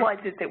 and what was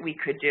it that we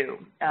could do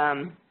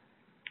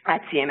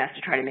at CMS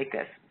to try to make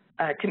this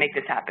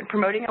happen?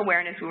 Promoting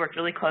awareness, we worked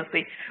really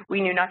closely. We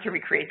knew not to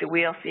recreate the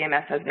wheel.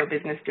 CMS has no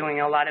business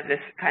doing a lot of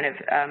this kind of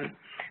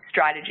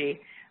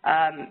strategy.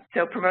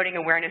 So promoting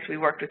awareness, we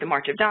worked with the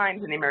March of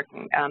Dimes and the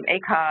American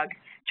ACOG,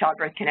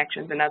 Childbirth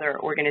Connections, and other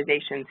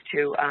organizations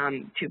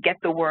to get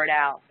the word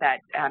out that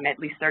at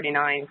least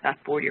 39, if not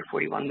 40 or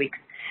 41 weeks.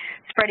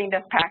 Spreading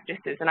best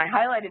practices, and I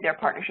highlighted their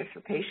partnerships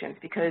for patients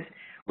because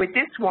with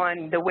this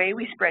one, the way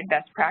we spread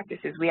best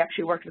practices, we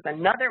actually worked with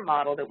another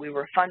model that we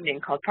were funding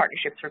called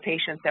Partnerships for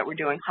Patients that were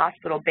doing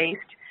hospital-based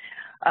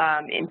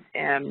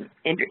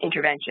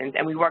interventions,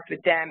 and we worked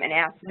with them and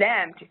asked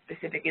them to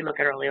specifically look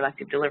at early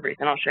elective deliveries,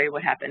 and I'll show you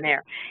what happened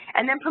there.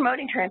 And then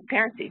promoting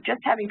transparency, just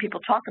having people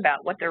talk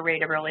about what their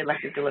rate of early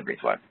elective deliveries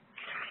was.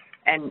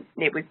 And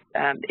it was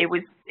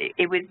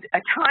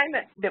a time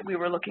that we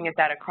were looking at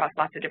that across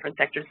lots of different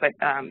sectors, but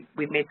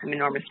we've made some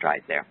enormous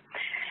strides there.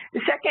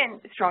 The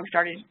second strong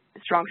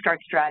start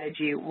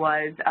strategy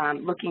was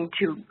looking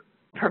to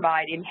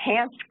provide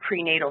enhanced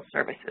prenatal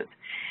services.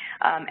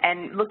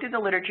 And looked at the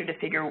literature to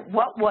figure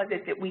what was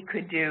it that we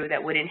could do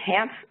that would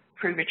enhance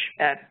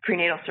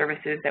prenatal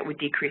services that would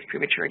decrease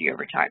prematurity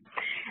over time.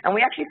 And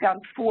we actually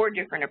found 4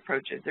 different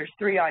approaches. There's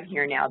 3 on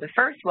here now. The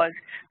first was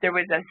there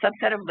was a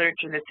subset of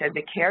literature that said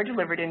the care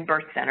delivered in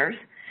birth centers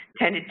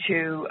tended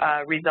to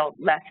result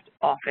less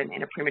often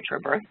in a premature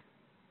birth.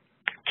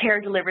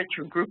 Care delivered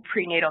through group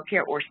prenatal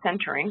care or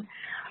centering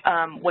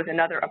was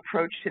another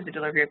approach to the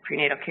delivery of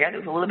prenatal care that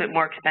was a little bit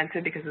more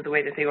expensive because of the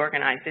way that they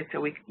organized it, so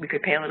we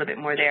could pay a little bit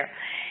more there.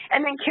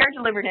 And then care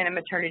delivered in a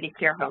maternity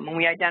care home, and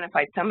we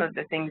identified some of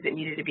the things that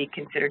needed to be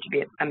considered to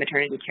be a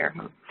maternity care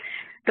home.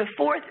 The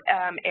fourth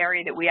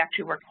area that we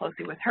actually worked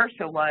closely with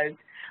HRSA was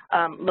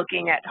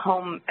looking at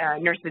home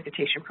nurse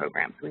visitation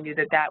programs. We knew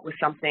that that was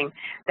something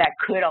that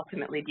could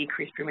ultimately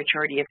decrease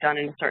prematurity if done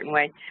in a certain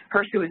way.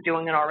 HRSA was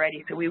doing it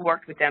already, so we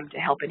worked with them to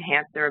help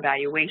enhance their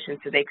evaluation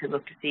so they could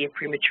look to see if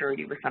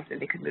prematurity was something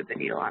they could move the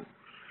needle on.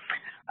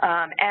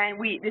 And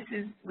we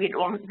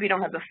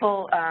don't have the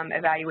full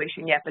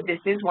evaluation yet, but this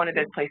is one of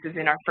those places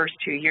in our first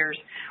 2 years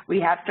we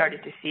have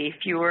started to see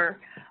fewer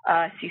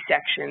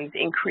C-sections,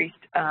 increased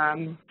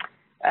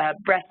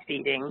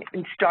breastfeeding,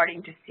 and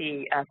starting to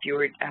see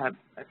fewer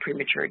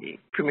premature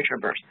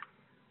births.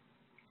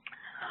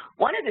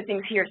 One of the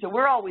things here, so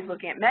we're always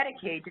looking at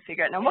Medicaid to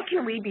figure out, now what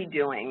can we be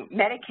doing?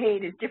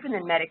 Medicaid is different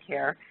than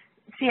Medicare.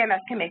 CMS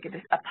can make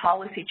a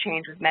policy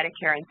change with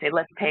Medicare and say,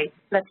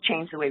 let's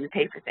change the way we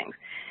pay for things.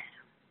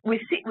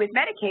 With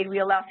Medicaid, we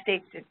allow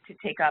states to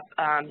take up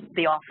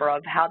the offer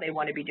of how they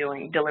want to be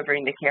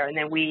delivering the care, and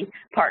then we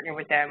partner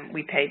with them.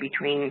 We pay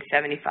between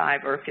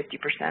 75 or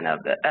 50%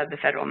 of the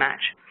federal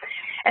match.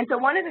 And so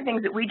one of the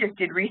things that we just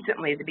did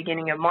recently, at the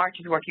beginning of March,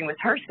 is working with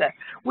HRSA.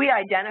 We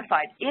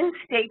identified in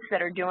states that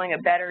are doing a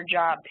better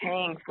job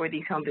paying for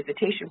these home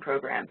visitation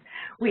programs,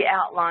 we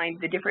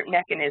outlined the different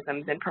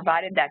mechanisms and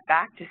provided that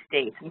back to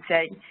states and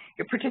said,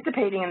 you're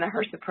participating in the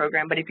HRSA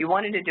program, but if you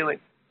wanted to do it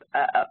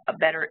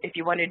if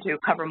you wanted to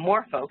cover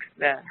more folks,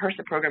 the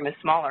HRSA program is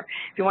smaller.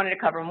 If you wanted to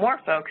cover more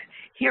folks,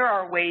 here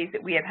are ways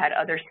that we have had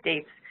other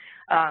states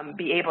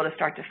be able to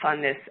start to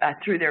fund this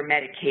through their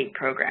Medicaid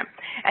program.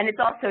 And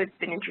it's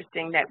been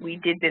interesting that we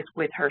did this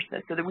with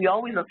HRSA, so that we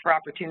always look for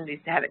opportunities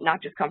to have it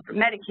not just come from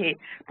Medicaid,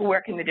 but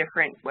where can the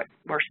different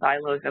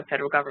silos of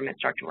federal government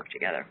start to work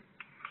together.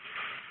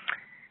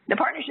 The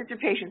partnerships with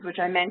patients, which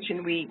I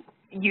mentioned, we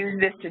use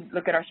this to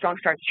look at our Strong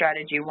Start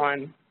Strategy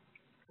 1.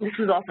 This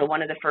was also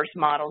one of the first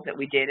models that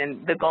we did,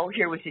 and the goal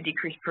here was to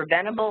decrease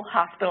preventable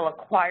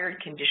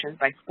hospital-acquired conditions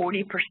by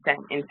 40%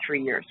 in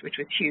 3 years, which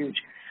was huge.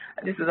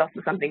 This was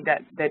also something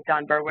that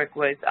Don Berwick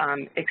was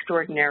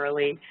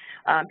extraordinarily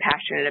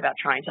passionate about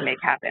trying to make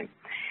happen.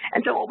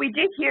 And so what we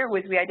did here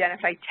was we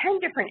identified 10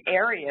 different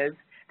areas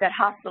that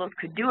hospitals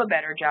could do a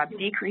better job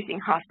decreasing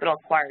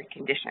hospital-acquired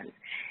conditions.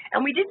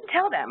 And we didn't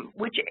tell them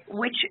which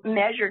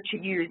measure to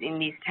use in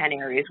these 10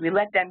 areas. We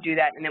let them do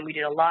that, and then we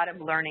did a lot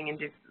of learning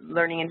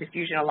and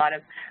diffusion, a lot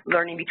of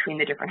learning between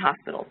the different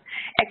hospitals,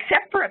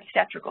 except for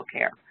obstetrical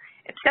care.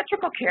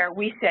 Obstetrical care,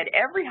 we said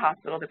every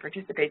hospital that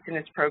participates in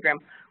this program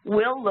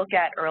will look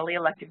at early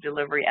elective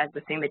delivery as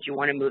the thing that you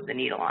want to move the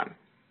needle on.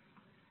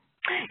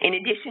 In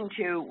addition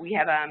to, we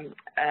have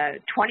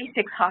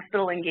 26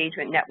 hospital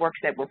engagement networks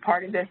that were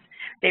part of this.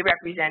 They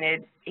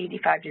represented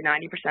 85 to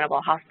 90% of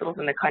all hospitals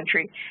in the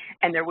country,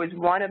 and there was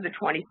one of the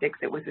 26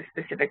 that was a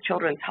specific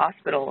children's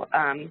hospital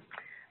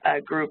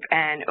group,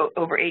 and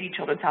over 80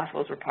 children's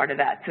hospitals were part of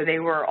that. So they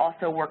were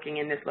also working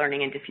in this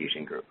learning and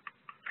diffusion group.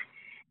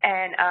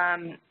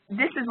 And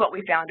this is what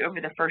we found over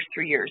the first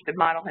 3 years. The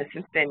model has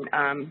since been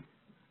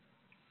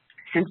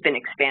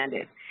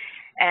expanded.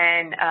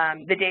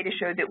 And the data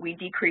showed that we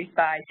decreased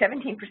by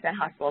 17%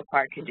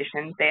 hospital-acquired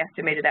conditions. They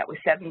estimated that was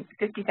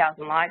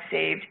 50,000 lives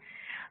saved,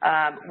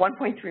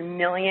 1.3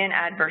 million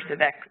adverse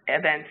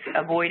events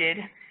avoided,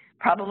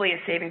 probably a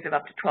savings of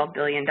up to $12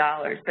 billion.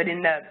 But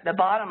in the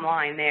bottom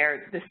line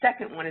there, the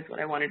second one is what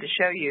I wanted to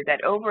show you,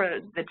 that over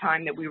the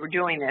time that we were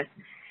doing this,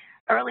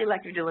 early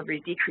elective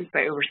deliveries decreased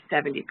by over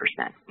 70%.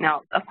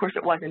 Now, of course,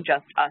 it wasn't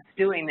just us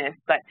doing this,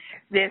 but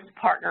this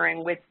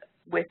partnering with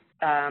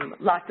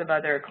lots of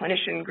other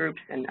clinician groups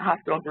and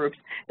hospital groups,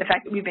 the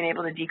fact that we've been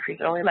able to decrease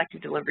early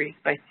elective deliveries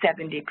by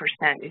 70%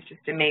 is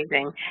just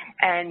amazing,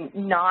 and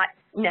not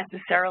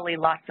necessarily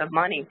lots of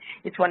money.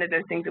 It's one of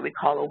those things that we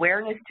call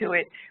awareness to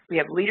it. We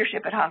have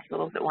leadership at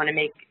hospitals that want to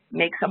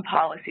make some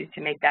policies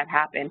to make that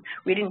happen.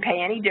 We didn't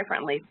pay any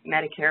differently,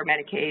 Medicare,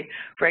 Medicaid,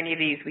 for any of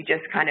these. We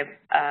just kind of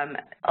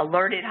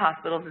alerted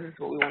hospitals this is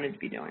what we wanted to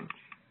be doing.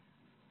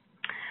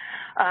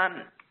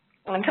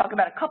 I'm going to talk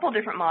about a couple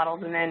different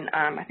models, and then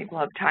I think we'll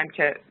have time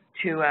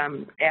to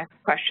ask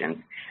questions.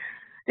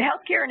 The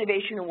Healthcare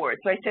Innovation Awards.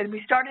 So I said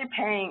we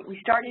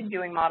started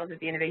doing models at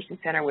the Innovation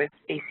Center with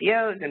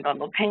ACOs and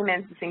bundled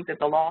payments, the things that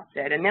the law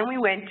said, and then we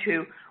went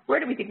to where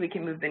do we think we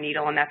can move the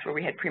needle, and that's where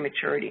we had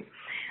prematurity.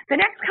 The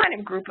next kind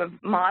of group of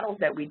models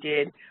that we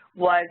did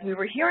was we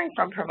were hearing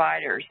from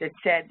providers that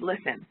said,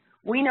 listen,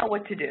 we know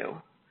what to do.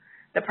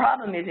 The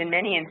problem is in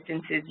many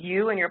instances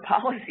you and your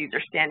policies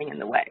are standing in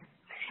the way.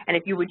 And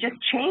if you would just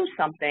change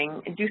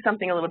something and do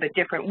something a little bit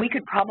different, we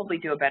could probably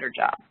do a better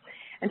job.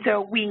 And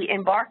so we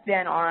embarked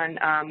then on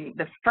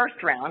the first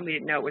round, we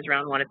didn't know it was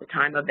round 1 at the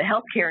time, of the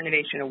Healthcare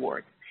Innovation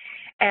Awards.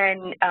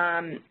 And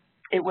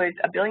it was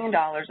 $1 billion,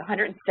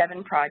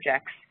 107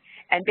 projects.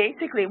 And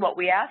basically what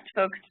we asked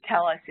folks to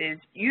tell us is,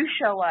 you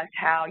show us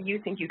how you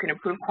think you can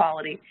improve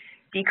quality,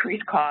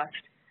 decrease cost,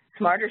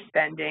 smarter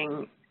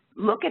spending,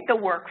 look at the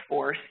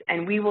workforce,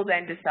 and we will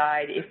then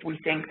decide if we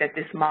think that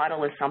this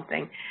model is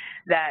something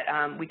that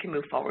we can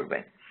move forward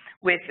with.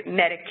 With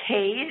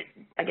Medicaid,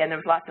 again, there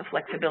was lots of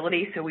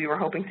flexibility, so we were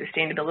hoping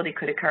sustainability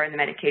could occur in the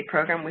Medicaid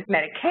program. With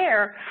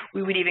Medicare,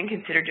 we would even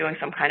consider doing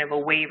some kind of a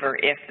waiver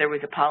if there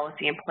was a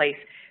policy in place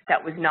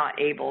that was not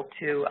able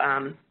to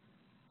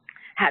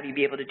have you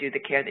be able to do the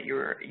care that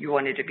you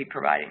wanted to be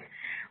providing.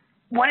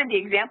 One of the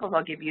examples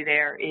I'll give you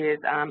there is,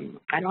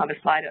 I don't have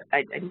a slide,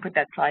 I didn't put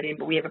that slide in,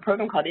 but we have a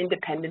program called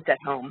Independence at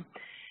Home.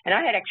 And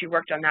I had actually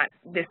worked on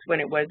this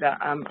when it was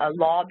a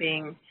law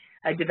being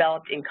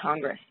developed in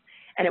Congress.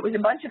 And it was a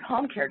bunch of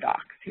home care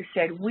docs who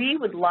said, we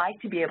would like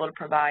to be able to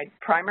provide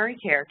primary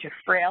care to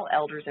frail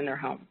elders in their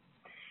home.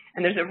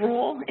 And there's a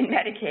rule in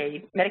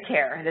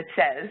Medicare that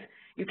says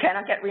you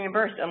cannot get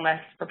reimbursed unless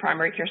for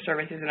primary care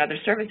services and other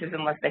services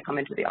unless they come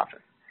into the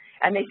office.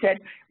 And they said,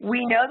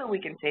 we know that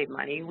we can save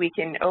money. We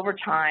can, over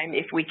time,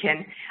 if we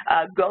can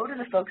go to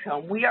the folks'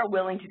 home, we are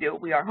willing to do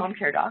it. We are home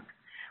care docs.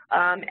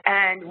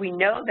 And we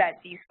know that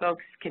these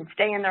folks can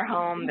stay in their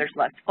home. There's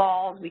less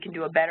falls. We can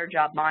do a better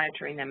job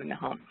monitoring them in the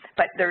home.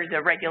 But there's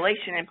a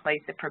regulation in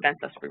place that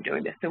prevents us from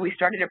doing this. So we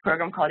started a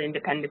program called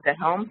Independence at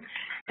Home.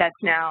 That's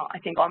now, I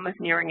think, almost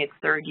nearing its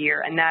third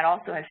year. And that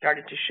also has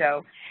started to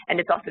show, and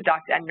it's also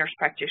doctors and nurse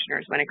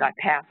practitioners when it got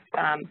passed,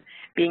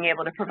 being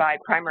able to provide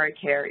primary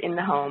care in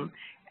the home.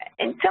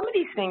 And some of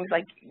these things,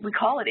 like, we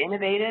call it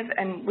innovative,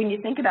 and when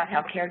you think about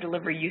how care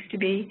delivery used to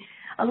be,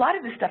 a lot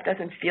of this stuff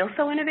doesn't feel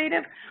so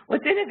innovative.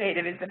 What's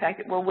innovative is the fact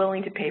that we're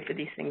willing to pay for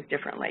these things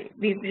differently.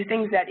 These are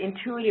things that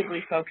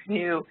intuitively folks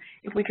knew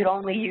if we could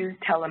only use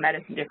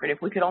telemedicine different,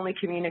 if we could only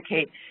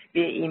communicate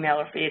via email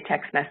or via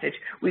text message,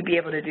 we'd be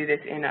able to do this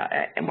in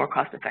a more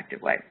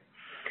cost-effective way.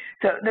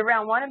 So the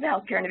round one of the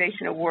Healthcare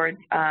Innovation Awards,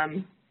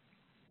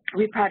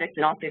 we had projects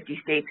in all 50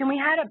 states, and we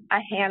had a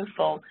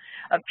handful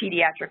of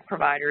pediatric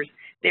providers.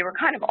 They were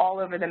kind of all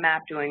over the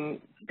map doing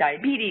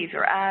diabetes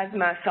or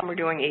asthma. Some were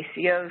doing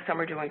ACOs, some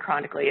were doing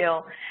chronically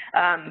ill,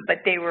 but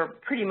they were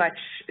pretty much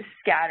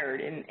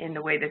scattered in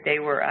the way that they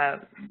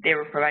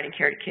were providing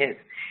care to kids.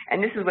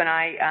 And this is when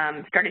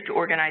I started to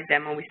organize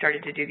them, when we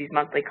started to do these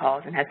monthly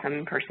calls and had some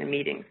in-person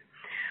meetings.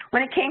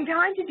 When it came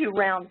time to do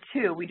round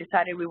two, we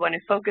decided we wanted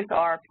to focus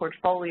our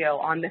portfolio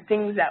on the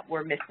things that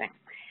were missing.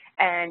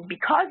 And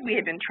because we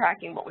had been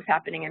tracking what was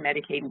happening in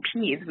Medicaid and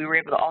PEDS, we were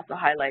able to also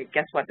highlight,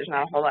 guess what, there's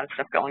not a whole lot of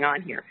stuff going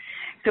on here.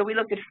 So we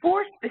looked at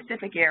 4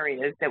 specific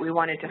areas that we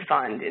wanted to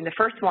fund. In the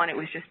first one, it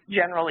was just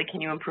generally,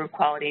 can you improve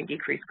quality and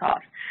decrease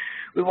costs?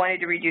 We wanted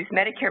to reduce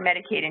Medicare,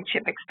 Medicaid, and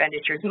CHIP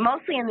expenditures,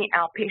 mostly in the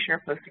outpatient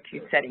or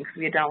post-acute settings, because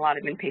we had done a lot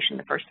of inpatient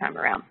the first time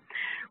around.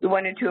 We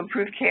wanted to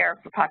improve care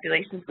for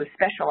populations with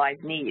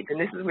specialized needs,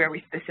 and this is where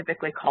we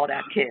specifically called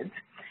out kids.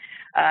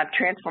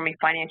 Transforming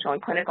financial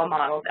and clinical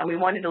models, and we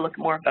wanted to look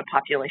more of the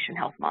population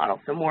health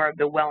model, so more of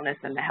the wellness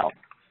and the health.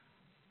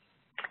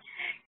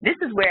 This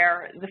is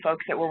where the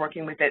folks that we're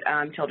working with at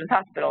Children's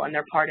Hospital, and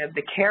they're part of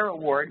the CARE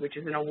Award, which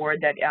is an award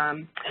that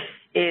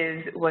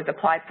was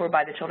applied for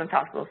by the Children's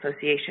Hospital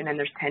Association, and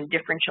there's 10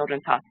 different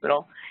children's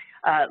hospitals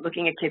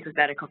looking at kids with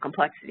medical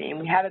complexity. And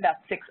we have about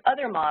 6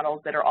 other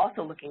models that are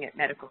also looking at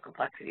medical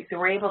complexity. So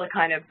we're able to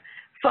kind of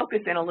focus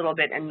in a little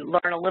bit and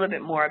learn a little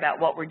bit more about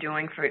what we're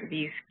doing for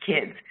these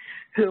kids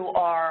who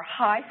are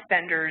high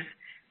spenders,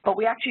 but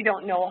we actually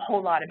don't know a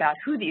whole lot about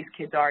who these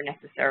kids are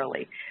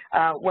necessarily.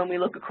 When we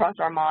look across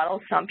our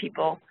models,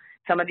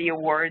 some of the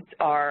awards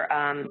are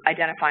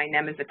identifying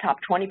them as the top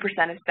 20%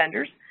 of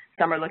spenders.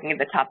 Some are looking at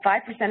the top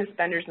 5% of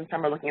spenders, and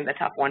some are looking at the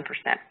top 1%.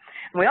 And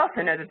we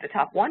also know that the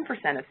top 1%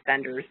 of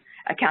spenders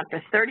account for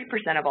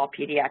 30% of all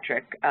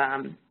pediatric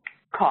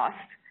costs,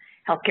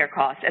 healthcare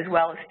costs, as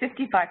well as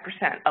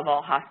 55% of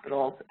all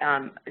hospitals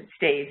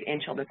stays in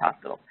children's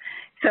hospitals.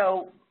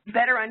 So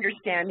better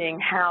understanding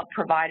how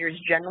providers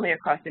generally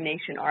across the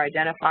nation are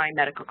identifying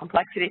medical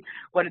complexity,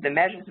 what are the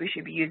measures we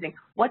should be using,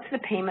 what's the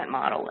payment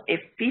model? If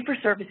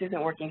fee-for-service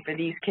isn't working for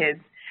these kids,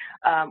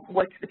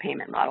 what's the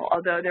payment model?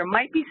 Although there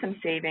might be some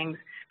savings,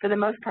 for the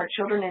most part,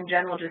 children in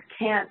general just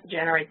can't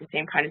generate the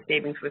same kind of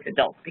savings with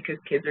adults because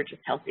kids are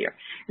just healthier.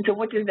 And so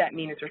what does that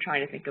mean as we're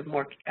trying to think of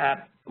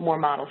more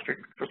models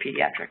for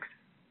pediatrics?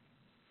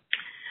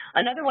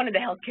 Another one of the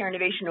Healthcare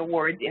Innovation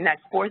Awards in that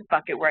 4th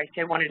bucket where I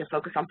said wanted to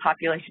focus on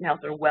population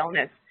health or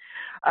wellness,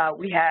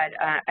 we had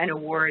an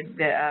award,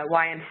 the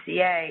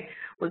YMCA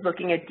was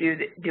looking at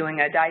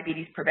doing a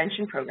diabetes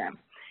prevention program.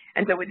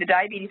 And so with the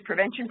diabetes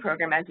prevention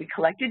program, as we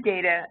collected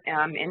data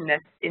in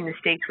the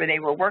states where they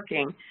were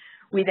working,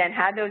 we then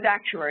had those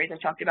actuaries I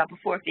talked about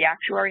before. If the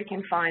actuary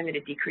can find that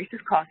it decreases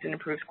cost and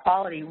improves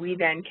quality, we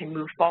then can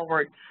move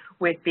forward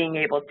with being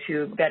able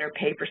to better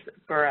pay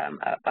for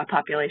a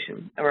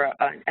population or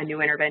a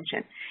new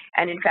intervention.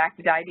 And in fact,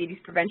 the diabetes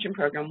prevention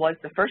program was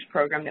the first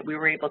program that we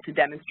were able to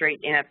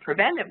demonstrate in a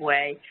preventive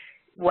way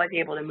was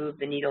able to move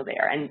the needle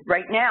there. And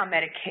right now,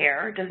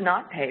 Medicare does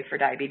not pay for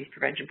diabetes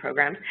prevention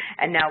programs,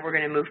 and now we're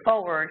going to move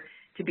forward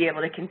to be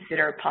able to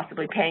consider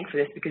possibly paying for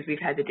this because we've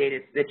had the data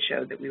that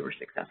showed that we were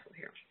successful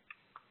here.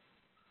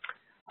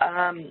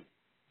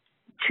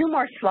 2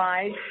 more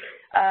slides.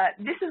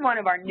 This is one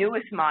of our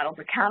newest models,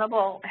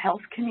 accountable health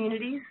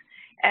communities.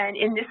 And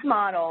in this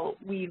model,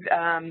 we've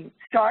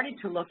started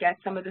to look at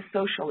some of the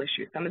social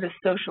issues, some of the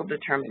social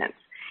determinants.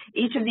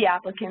 Each of the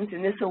applicants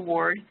in this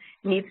award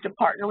needs to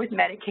partner with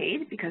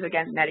Medicaid because,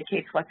 again,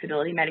 Medicaid's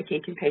flexibility.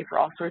 Medicaid can pay for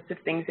all sorts of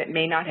things that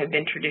may not have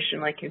been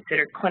traditionally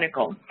considered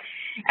clinical.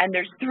 And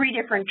there's 3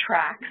 different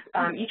tracks.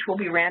 Each will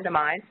be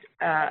randomized,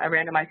 a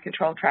randomized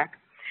control track.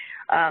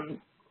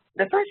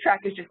 The first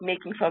track is just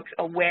making folks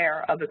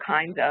aware of the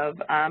kinds of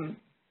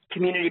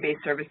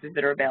community-based services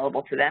that are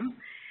available to them.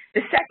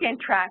 The second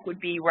track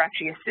would be we're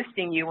actually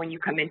assisting you when you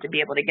come in to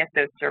be able to get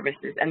those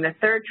services. And the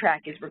third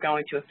track is we're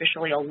going to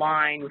officially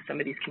align with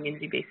some of these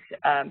community-based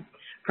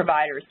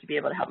providers to be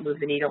able to help move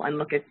the needle and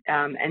look at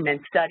and then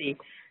study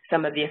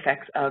some of the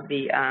effects of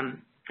the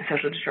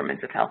social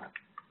determinants of health.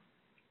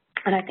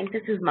 And I think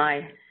this is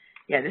my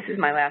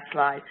last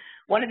slide.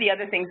 One of the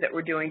other things that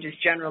we're doing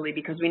just generally,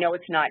 because we know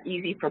it's not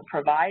easy for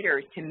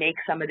providers to make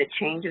some of the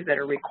changes that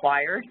are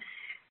required,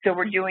 so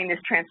we're doing this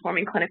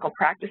Transforming Clinical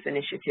Practice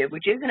initiative,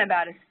 which isn't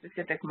about a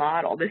specific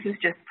model. This is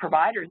just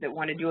providers that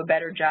want to do a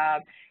better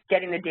job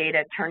getting the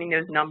data, turning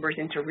those numbers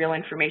into real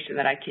information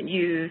that I can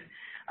use,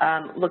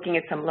 looking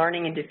at some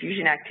learning and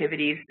diffusion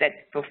activities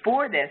that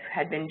before this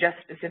had been just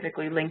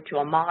specifically linked to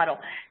a model.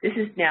 This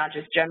is now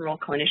just general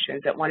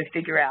clinicians that want to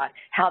figure out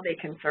how they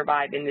can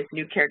survive in this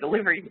new care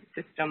delivery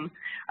system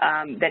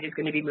that is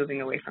going to be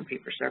moving away from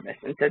fee-for-service.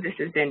 And so this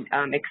has been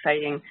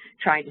exciting,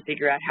 trying to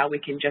figure out how we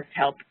can just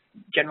help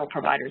general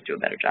providers do a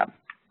better job.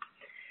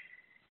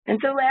 And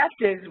so last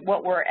is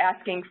what we're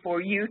asking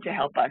for you to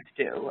help us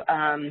do.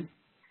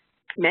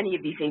 Many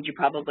of these things you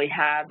probably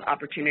have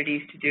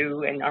opportunities to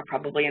do and are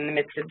probably in the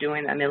midst of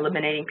doing them: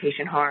 eliminating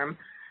patient harm,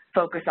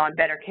 focus on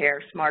better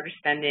care, smarter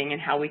spending,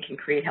 and how we can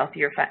create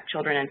healthier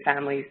children and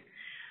families,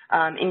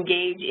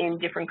 engage in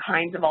different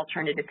kinds of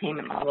alternative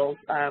payment models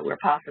where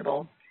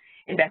possible,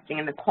 investing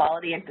in the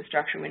quality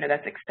infrastructure. We know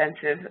that's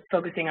expensive,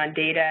 focusing on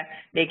data,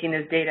 making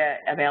those data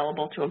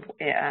available to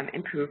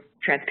improve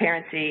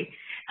transparency,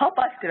 help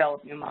us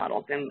develop new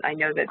models. And I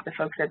know that the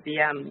folks at the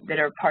that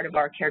are part of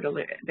our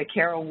the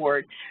CARE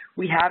Award,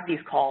 we have these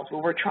calls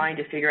where we're trying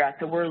to figure out.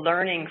 So we're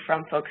learning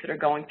from folks that are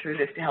going through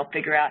this to help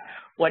figure out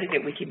what is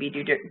it we could be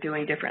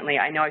doing differently.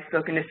 I know I've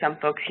spoken to some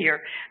folks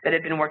here that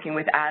have been working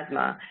with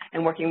asthma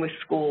and working with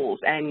schools,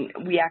 and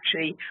we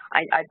actually,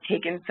 I've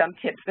taken some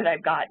tips that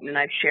I've gotten and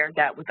I've shared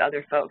that with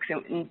other folks.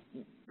 And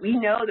we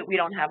know that we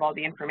don't have all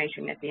the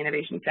information at the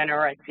Innovation Center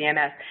or at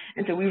CMS,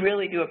 and so we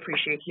really do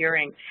appreciate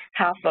hearing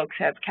how folks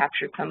have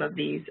captured some of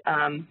these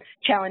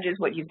challenges,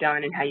 what you've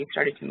done, and how you've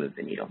started to move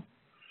the needle.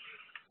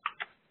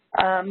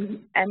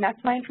 And that's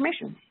my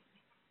information.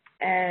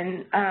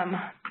 And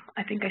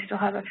I think I still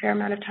have a fair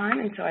amount of time,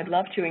 and so I'd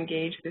love to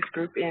engage this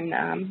group in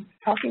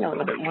talking a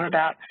little bit more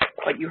about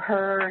what you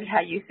heard,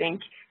 how you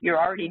think you're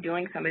already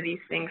doing some of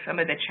these things, some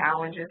of the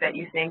challenges that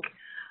you think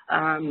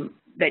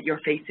that you're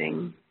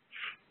facing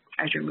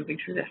as you're moving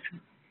through this.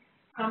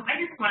 I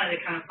just wanted to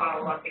kind of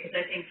follow up because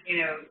I think,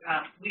 you know,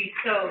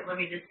 let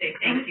me just say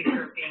thank you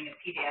for being a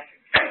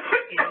pediatric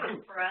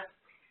specialist for us.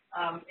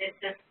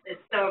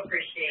 It's so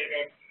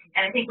appreciated.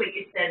 And I think what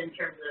you said in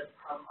terms of,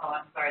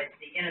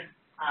 the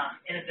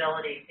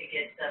inability to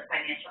get the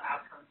financial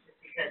outcomes just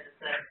because it's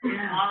a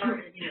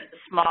smaller, it's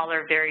a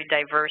smaller, very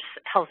diverse,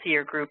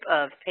 healthier group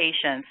of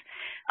patients.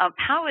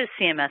 How is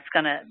CMS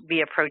going to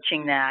be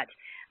approaching that?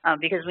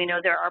 Because we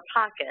know there are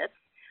pockets,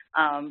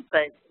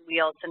 but we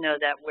also know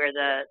that where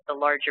the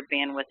larger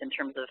bandwidth in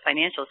terms of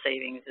financial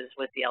savings is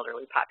with the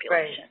elderly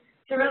population.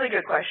 Right. It's a really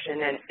good question.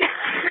 And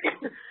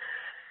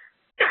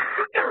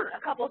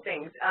a couple of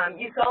things.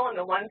 You saw on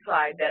the one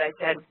slide that I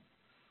said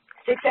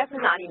success is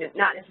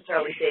not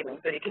necessarily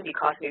savings, but it can be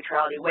cost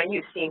neutrality when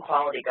you've seen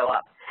quality go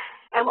up.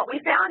 And what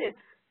we found is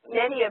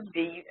many of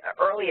the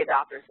early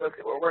adopters, folks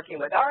that we're working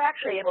with, are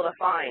actually able to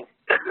find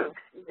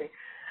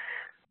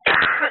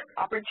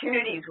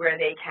opportunities where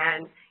they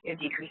can,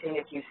 decreasing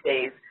acute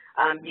stays,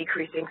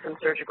 decreasing some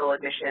surgical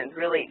admissions,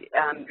 really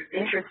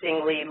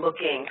interestingly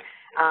looking.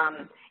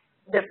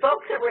 The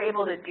folks that were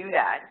able to do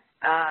that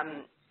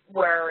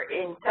were,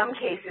 in some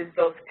cases,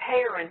 both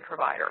payer and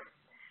provider.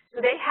 So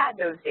they had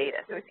those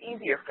data, so it's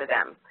easier for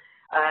them.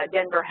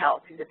 Denver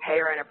Health, who's a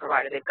payer and a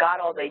provider, they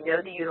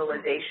know the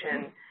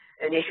utilization.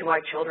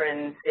 Nationwide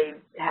Children's, they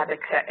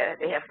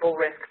have full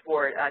risk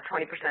for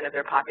 20% of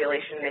their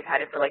population. They've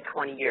had it for like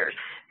 20 years.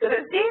 So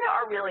those data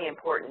are really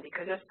important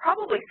because there's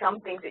probably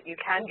some things that you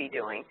can be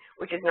doing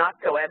which is not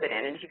so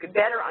evident, and if you could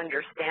better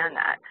understand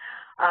that.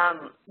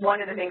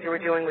 One of the things that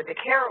we're doing with the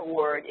CARE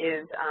Award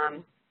is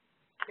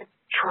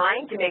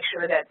trying to make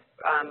sure that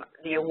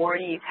the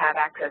awardees have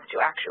access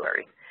to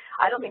actuaries.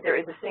 I don't think there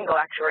is a single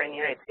actuary in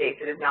the United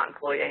States that is not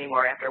employed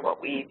anymore after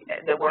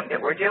the work that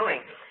we're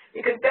doing.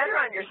 Because better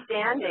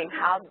understanding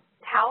how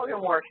the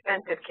more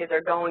expensive kids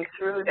are going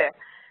through the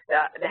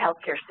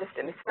healthcare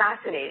system is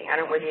fascinating. I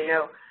don't know whether you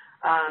know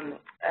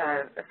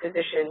a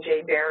physician,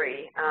 Jay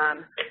Berry,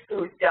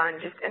 who's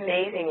done just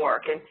amazing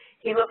work. And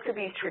he looks at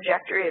these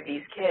trajectory of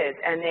these kids,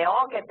 and they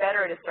all get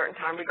better at a certain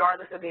time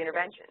regardless of the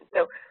intervention.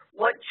 So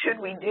what should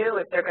we do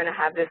if they're going to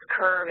have this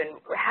curve, and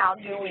how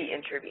do we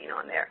intervene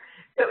on there?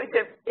 So it's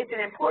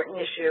an important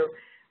issue.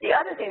 The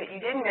other thing that you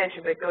didn't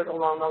mention but goes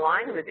along the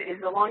line with it is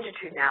the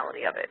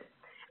longitudinality of it.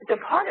 And so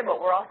part of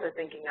what we're also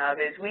thinking of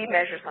is we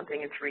measure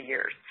something in 3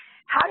 years.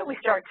 How do we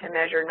start to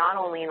measure not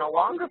only in a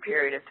longer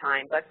period of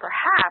time, but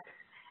perhaps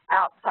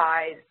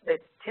outside the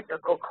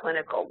typical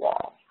clinical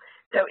wall?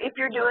 So if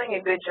you're doing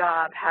a good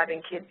job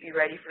having kids be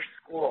ready for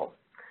school,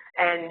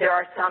 and there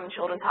are some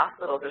children's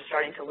hospitals that are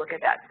starting to look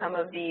at that, some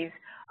of these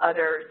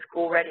other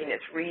school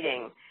readiness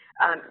reading,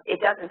 it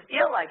doesn't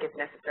feel like it's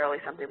necessarily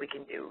something we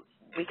can do.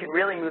 We can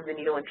really move the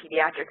needle in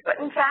pediatrics, but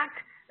in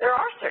fact, there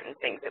are certain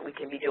things that we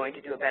can be doing to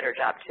do a better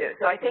job too.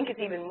 So I think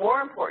it's even more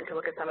important to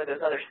look at some of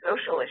those other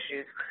social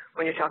issues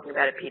when you're talking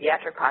about a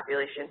pediatric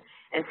population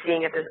and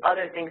seeing if there's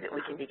other things that we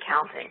can be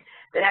counting.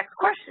 The next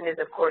question is,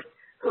 of course,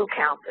 who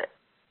counts it?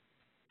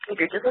 If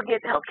you're just looking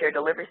at the healthcare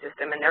delivery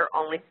system and they're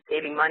only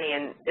saving money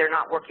and they're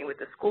not working with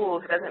the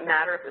schools, it doesn't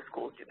matter if the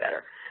schools do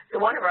better.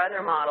 So one of our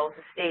other models,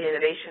 the state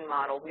innovation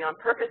model, we on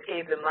purpose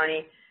gave the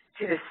money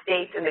to the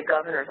states and the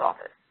governor's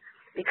office,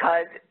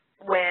 because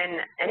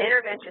when an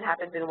intervention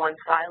happens in one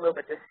silo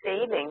but the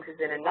savings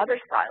is in another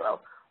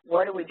silo,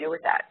 what do we do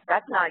with that?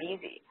 That's not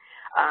easy.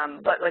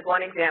 But like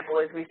one example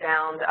is we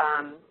found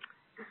a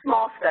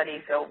small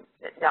study, so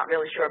not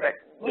really sure, but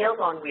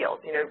Meals on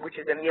Wheels, which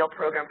is a meal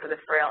program for the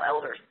frail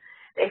elders.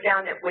 They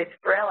found that with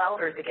frail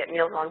elders that get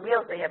Meals on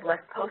Wheels, they have less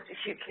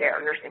post-acute care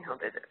nursing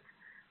home visits.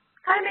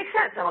 Kind of makes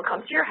sense. Someone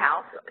comes to your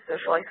house,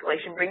 social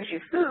isolation brings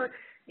you food,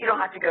 you don't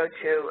have to go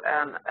to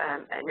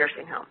a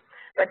nursing home.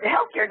 But the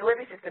healthcare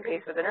delivery system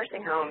pays for the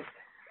nursing homes.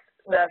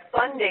 The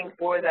funding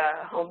for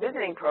the home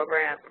visiting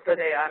program, for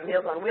the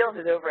Meals on Wheels,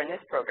 is over in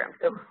this program.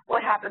 So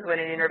what happens when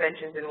an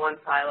intervention is in one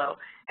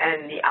silo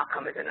and the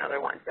outcome is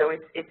another one? So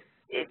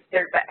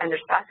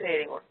there's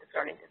fascinating work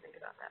starting to think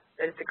about that.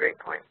 But it's a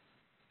great point.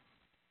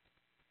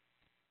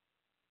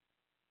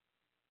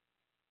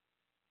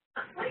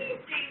 What do you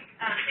think,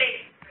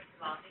 first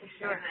of all, thank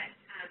you very much.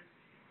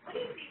 What do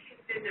you think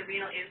has been the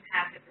real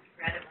impact of the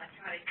spread of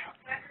electronic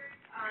health records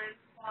on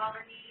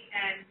quality?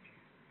 And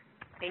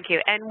thank you.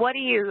 And what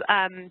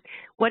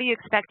are you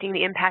expecting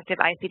the impact of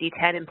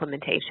ICD-10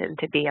 implementation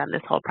to be on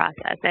this whole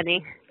process?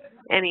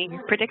 Any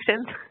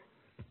predictions?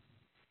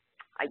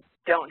 I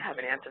don't have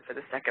an answer for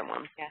the second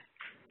one. Yes.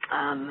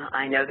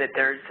 I know that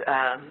there's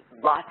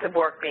lots of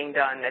work being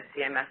done at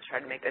CMS to try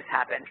to make this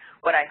happen.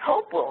 What I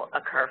hope will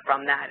occur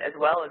from that, as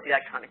well as the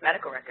electronic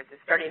medical records, is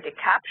starting to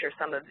capture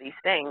some of these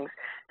things,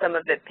 some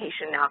of the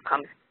patient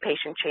outcomes,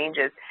 patient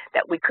changes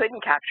that we couldn't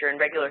capture in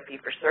regular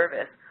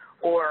fee-for-service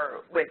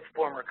or with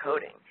former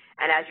coding.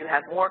 And as you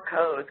have more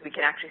codes, we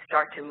can actually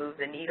start to move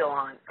the needle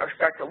on, or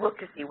start to look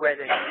to see where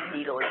the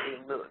needle is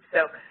being moved.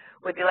 So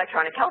with the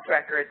electronic health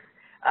records,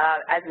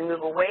 as we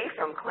move away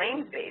from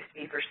claims-based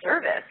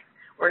fee-for-service,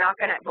 we're not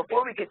going to,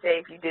 before we could say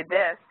if you did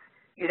this,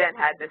 you then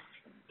had this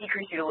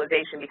decreased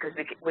utilization because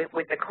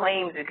with the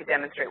claims we could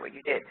demonstrate what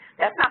you did.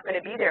 That's not going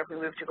to be there if we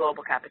move to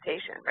global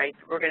capitation, right?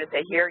 We're going to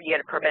say here you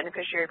had a per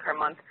beneficiary per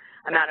month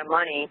amount of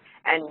money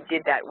and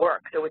did that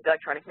work. So with the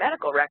electronic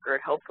medical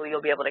record, hopefully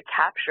you'll be able to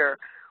capture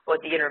what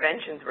the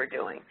interventions we're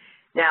doing.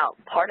 Now,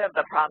 part of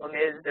the problem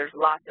is there's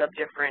lots of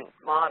different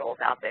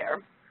models out there.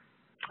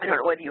 I don't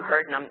know whether you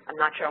heard, and I'm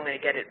not sure I'm going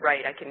to get it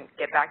right. I can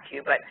get back to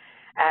you, but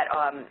at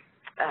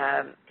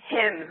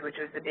HIMSS, which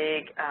was the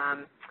big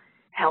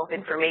health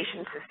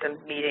information systems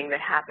meeting that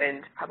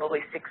happened probably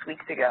 6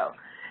 weeks ago,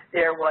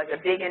 there was a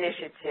big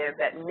initiative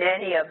that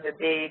many of the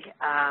big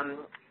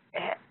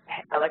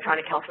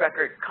electronic health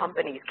record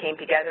companies came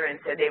together and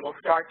said they will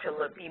start to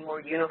be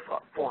more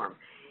uniform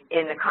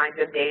in the kinds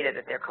of data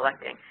that they're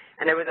collecting.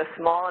 And there was a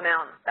small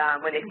amount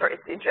when they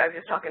first, I was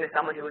just talking to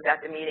someone who was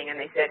at the meeting, and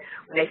they said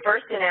when they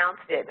first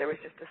announced it, there was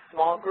just a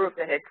small group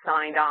that had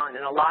signed on,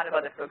 and a lot of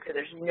other folks said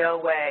there's no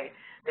way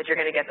that you're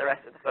going to get the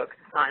rest of the folks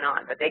to sign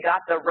on. But they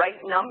got the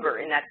right number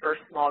in that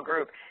first small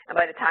group, and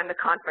by the time the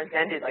conference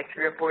ended, like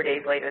 3 or 4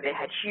 days later, they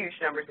had huge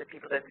numbers of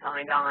people that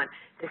signed on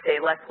to say,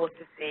 let's look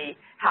to see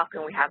how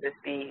can we have this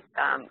be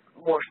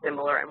more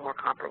similar and more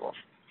comparable.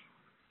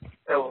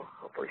 So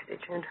hopefully stay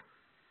tuned.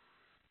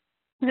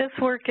 This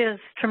work is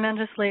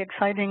tremendously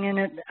exciting, and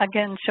it,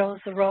 again, shows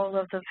the role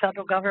of the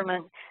federal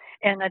government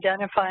in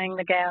identifying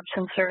the gaps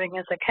and serving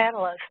as a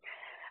catalyst.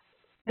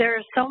 There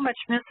is so much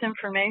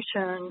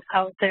misinformation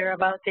out there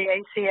about the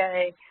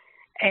ACA,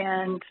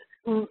 and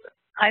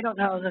I don't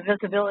know the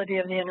visibility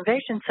of the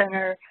Innovation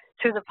Center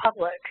to the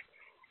public.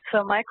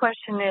 So my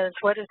question is,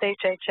 what is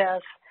HHS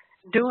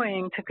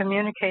doing to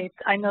communicate?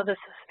 I know this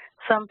is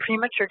some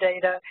premature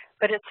data,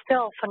 but it's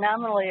still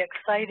phenomenally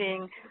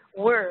exciting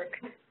work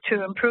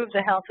to improve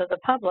the health of the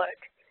public.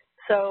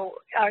 So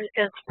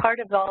is part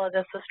of all of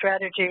this a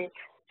strategy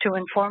to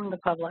inform the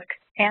public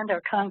and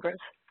our Congress?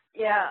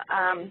 Yeah.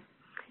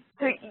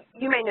 So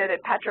you may know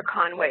that Patrick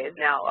Conway is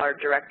now our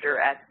director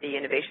at the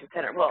Innovation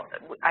Center. Well,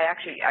 I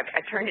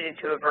turned it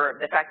into a verb.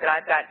 The fact that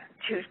I've got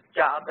 2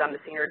 jobs, I'm the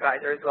senior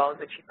advisor as well as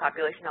the Chief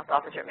Population Health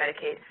Officer at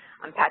Medicaid,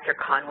 I'm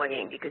Patrick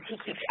Conwaying because he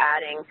keeps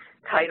adding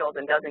titles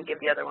and doesn't give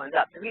the other ones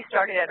up. So he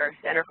started at our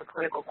Center for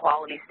Clinical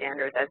Quality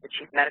Standards as the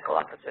Chief Medical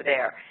Officer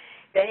there.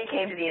 Then he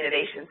came to the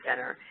Innovation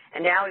Center,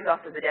 and now he's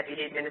also the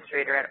Deputy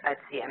Administrator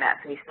at CMS,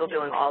 and he's still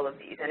doing all of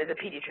these, and is a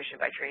pediatrician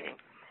by training.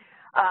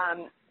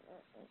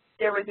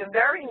 There was a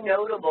very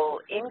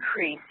notable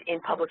increase in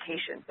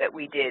publications that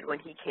we did when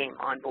he came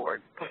on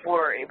board.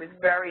 Before, it was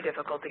very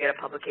difficult to get a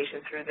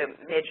publication through the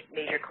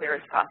major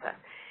clearance process.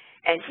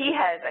 And he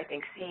has, I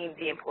think, seen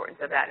the importance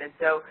of that. And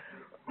so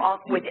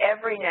with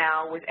every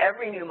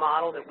new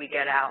model that we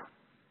get out,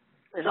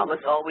 there's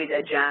almost always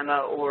a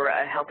JAMA or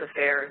a Health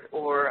Affairs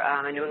or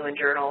a New England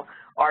Journal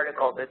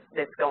article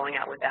that's going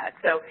out with that.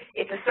 So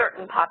it's a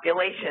certain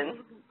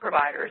population,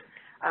 providers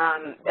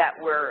that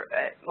we're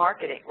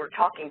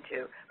talking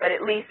to, but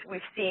at least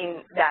we've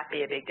seen that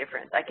be a big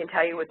difference. I can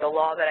tell you with the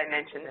law that I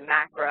mentioned, the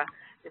MACRA,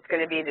 it's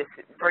going to be this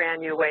brand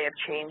new way of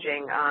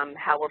changing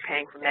how we're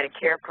paying for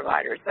Medicare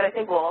providers, but I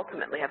think we'll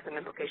ultimately have some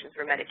implications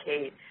for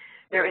Medicaid.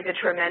 There is a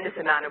tremendous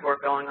amount of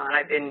work going on.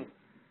 I've been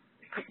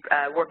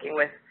working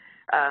with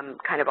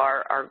kind of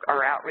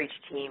our outreach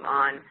team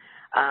on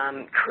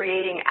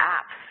creating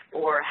apps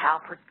for how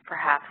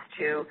perhaps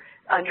to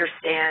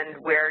understand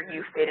where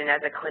you fit in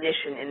as a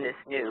clinician in this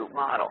new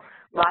model.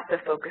 Lots of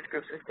focus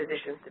groups with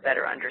physicians to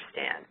better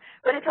understand.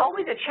 But it's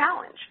always a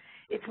challenge.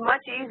 It's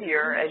much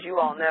easier, as you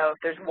all know, if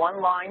there's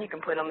one line you can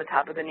put on the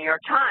top of the New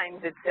York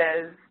Times that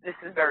says, this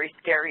is very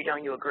scary,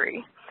 don't you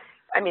agree?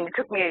 I mean, it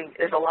took me,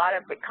 there's a lot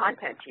of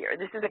content here.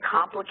 This is a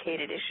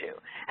complicated issue.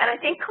 And I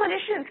think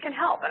clinicians can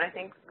help. And I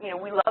think, you know,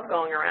 we love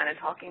going around and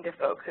talking to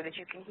folks so that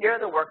you can hear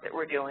the work that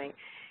we're doing.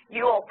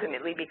 You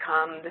ultimately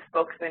become the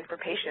spokesman for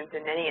patients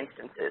in many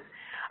instances.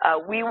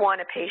 We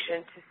want a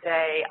patient to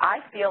say,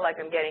 I feel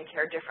like I'm getting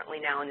care differently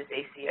now in this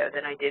ACO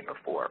than I did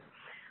before.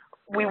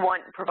 We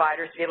want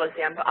providers to be able to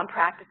say, I'm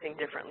practicing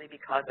differently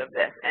because of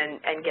this, and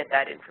get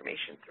that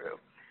information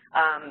through.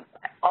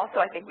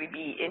 Also, I think we'd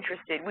be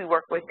interested, we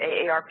work with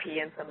AARP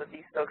and some of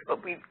these folks, but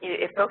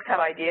if folks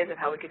have ideas of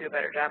how we could do a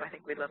better job, I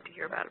think we'd love to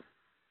hear about them.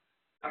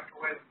 Dr.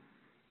 Whelan,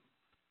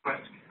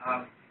 question.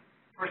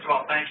 First of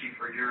all, thank you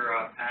for your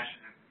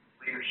passion and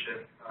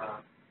leadership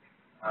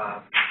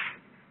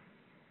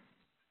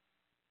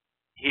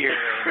here,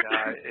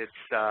 and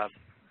it's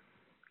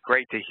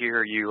great to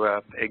hear you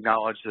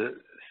acknowledge the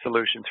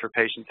solutions for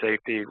patient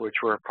safety, which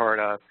we're a part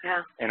of,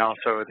 and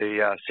also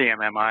the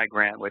CMMI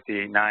grant with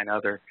the 9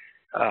 other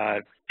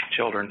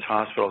children's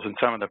hospitals, and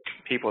some of the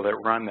people that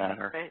run that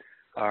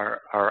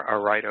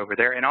are right over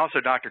there. And also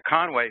Dr.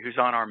 Conway, who's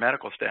on our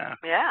medical staff,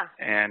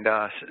 and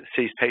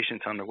sees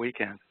patients on the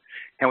weekends,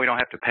 and we don't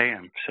have to pay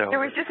him. So there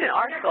was just an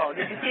article.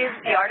 Did you see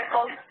the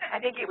article? I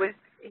think it was.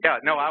 Yeah,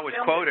 no, I was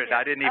quoted.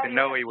 I didn't even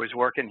know he was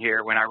working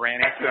here when I ran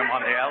into him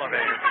on the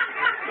elevator.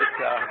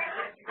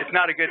 It's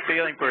not a good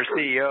feeling for a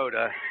CEO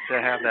to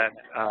have that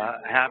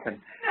happen.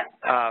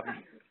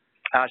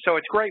 So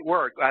it's great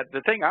work.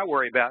 The thing I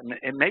worry about,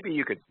 and maybe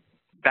you could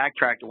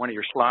backtrack to one of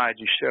your slides,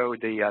 you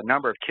showed the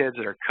number of kids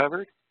that are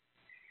covered,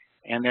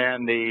 and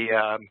then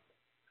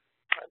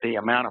the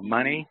amount of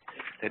money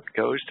that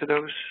goes to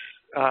those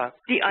the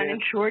kids.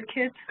 Uninsured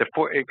kids?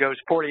 It goes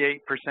 48%,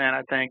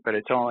 I think, but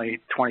it's only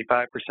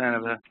 25%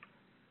 of the.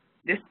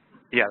 This?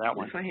 Yeah, that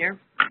one. This one here.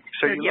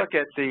 So you look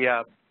at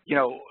the,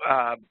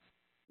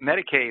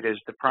 Medicaid is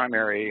the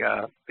primary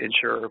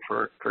insurer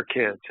for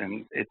kids,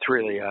 and it's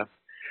really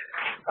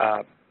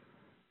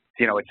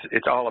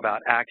it's all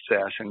about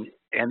access.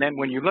 And then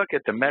when you look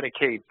at the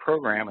Medicaid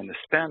program and the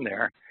spend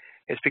there,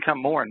 it's become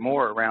more and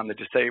more around the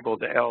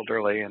disabled, the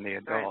elderly, and the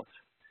adults.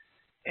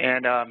 Right.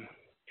 And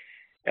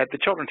at the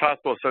Children's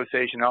Hospital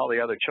Association and all the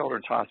other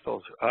children's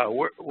hospitals,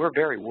 we're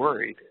very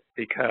worried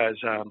because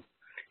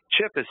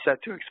CHIP is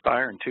set to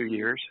expire in 2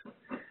 years.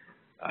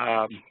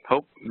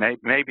 Hope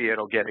maybe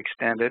it'll get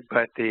extended,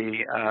 but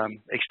the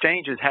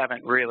exchanges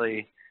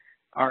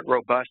aren't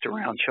robust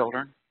around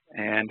children,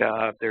 and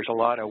there's a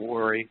lot of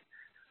worry.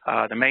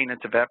 The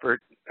maintenance of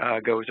effort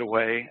goes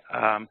away.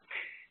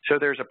 So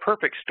there's a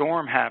perfect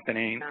storm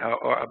happening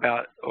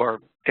or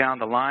down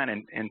the line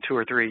in 2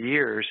 or 3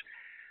 years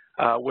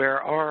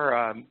where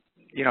our,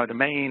 the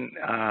main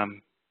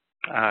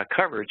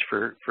coverage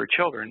for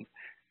children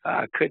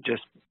could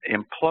just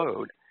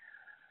implode.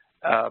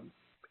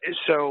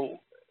 So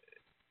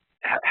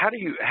how do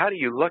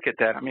you look at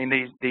that? I mean,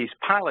 these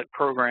pilot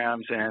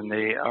programs and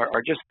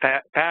are just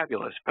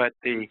fabulous, but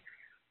the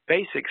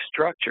basic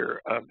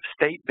structure of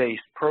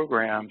state-based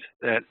programs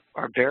that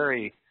are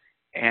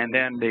and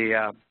then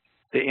the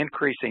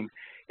increasing.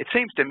 It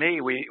seems to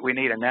me we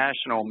need a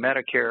national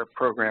Medicare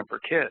program for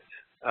kids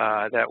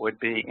that would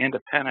be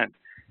independent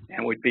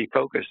and would be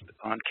focused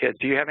on kids.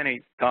 Do you have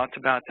any thoughts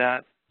about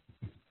that?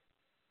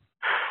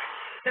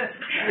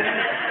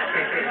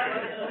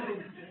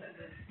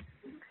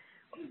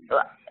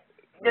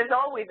 There's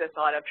always a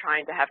thought of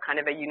trying to have kind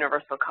of a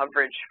universal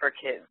coverage for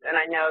kids. And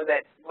I know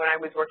that when I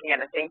was working at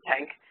a think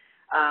tank,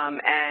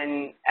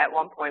 and at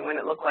one point when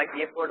it looked like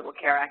the Affordable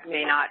Care Act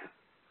may not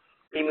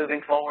be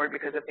moving forward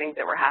because of things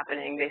that were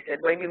happening, they said,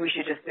 maybe we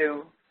should just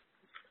do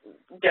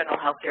general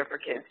health care for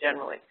kids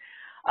generally.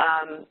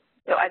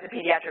 So as a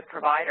pediatric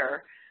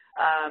provider,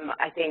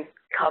 I think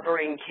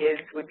covering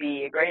kids would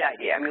be a great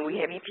idea. I mean, we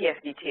have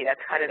EPSDT.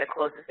 That's kind of the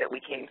closest that we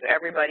came. So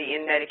everybody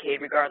in Medicaid,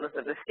 regardless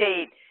of the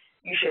state,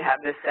 you should have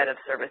this set of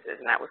services,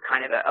 and that was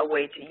kind of a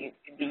way to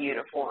be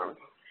uniform.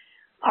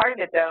 Part of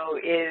it, though,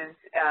 is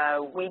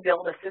we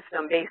build a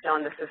system based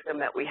on the system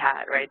that we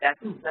had, right?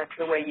 That's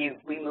the way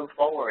we move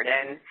forward,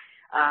 and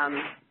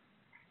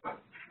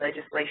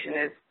legislation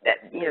is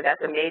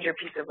that's a major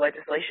piece of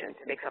legislation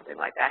to make something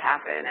like that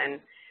happen,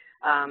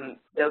 and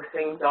those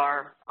things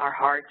are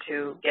hard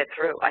to get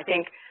through. I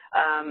think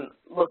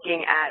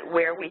looking at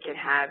where we can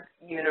have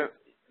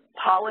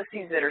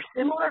policies that are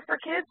similar for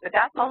kids, but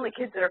that's only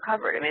kids that are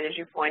covered. I mean, as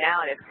you point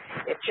out,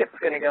 if CHIP's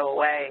going to go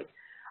away,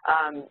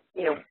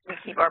 you know, we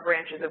keep our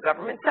branches of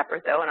government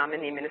separate, though, and I'm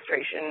in the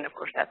administration, and of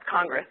course that's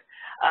Congress,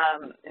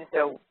 and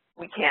so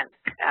we can't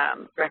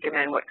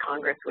recommend what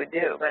Congress would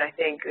do. But I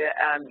think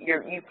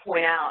you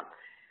point out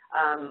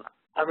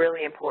a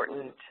really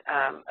important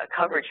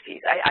coverage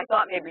piece. I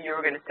thought maybe you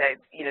were going to say,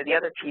 you know, the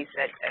other piece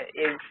that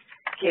is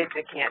kids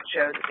that can't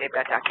show that they've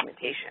got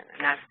documentation,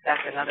 and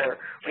that's another.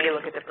 When you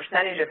look at the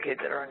percentage of kids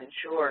that are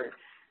uninsured,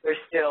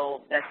 there's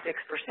still that 6%.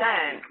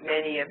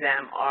 Many of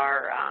them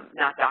are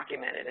not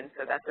documented, and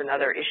so that's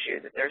another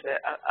issue, that there's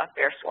a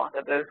fair swath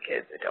of those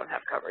kids that don't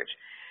have coverage.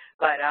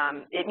 But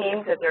it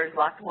means that there's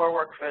lots more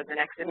work for the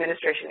next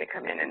administration to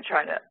come in and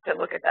try to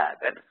look at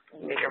that. But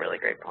you make a really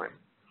great point.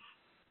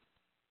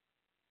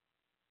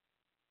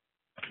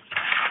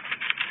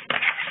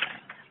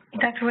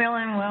 Dr.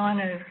 Whelan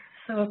is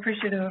so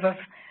appreciative of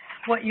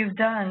what you've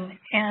done.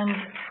 And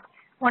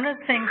one of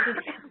the things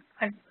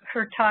that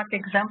her talk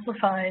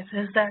exemplifies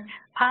is that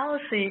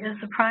policy is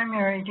the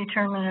primary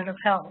determinant of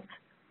health.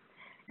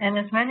 And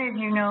as many of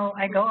you know,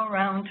 I go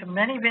around to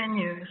many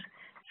venues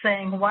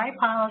saying why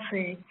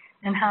policy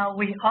and how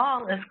we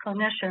all as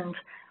clinicians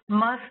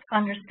must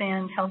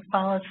understand health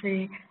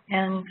policy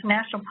and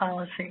national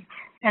policy.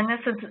 And this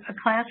is a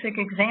classic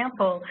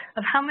example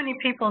of how many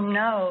people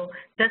know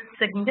this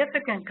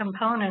significant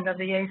component of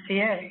the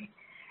ACA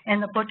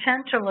and the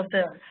potential of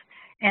this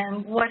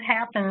and what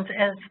happens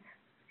as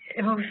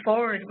it moves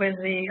forward with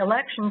the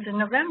elections in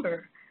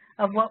November,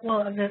 of what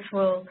this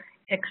will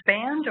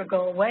expand or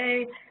go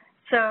away.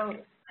 So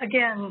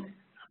again,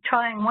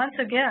 trying once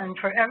again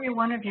for every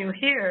one of you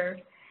here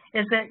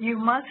is that you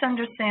must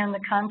understand the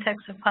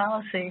context of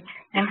policy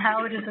and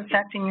how it is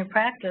affecting your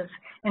practice,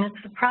 and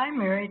it's the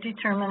primary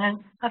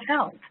determinant of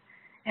health.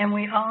 And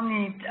we all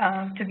need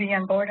to be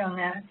on board on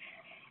that.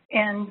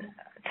 And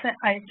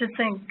I just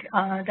think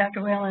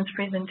Dr. Whelan's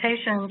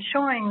presentation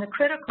showing the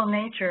critical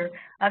nature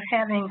of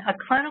having a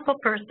clinical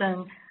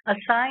person, a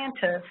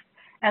scientist,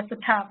 at the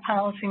top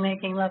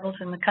policymaking levels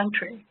in the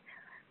country.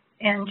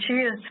 And she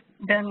has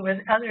been with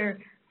other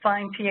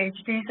fine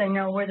PhDs, I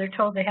know, where they're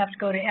told they have to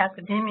go to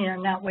academia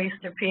and not waste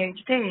their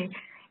PhD.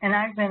 And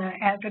I've been an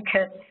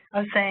advocate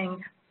of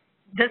saying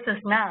this is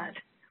not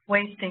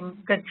wasting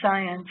good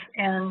science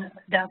and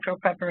doctoral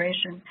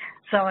preparation.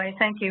 So I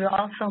thank you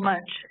all so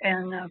much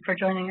and for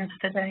joining us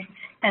today.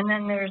 And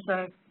then there's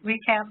a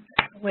recap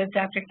with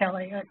Dr.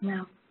 Kelly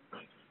now.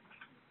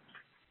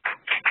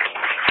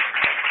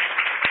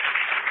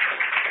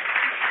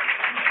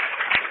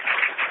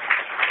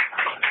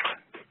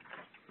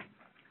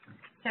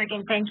 So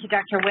again, thank you,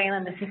 Dr.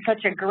 Whelan. This is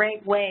such a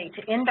great way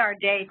to end our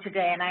day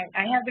today, and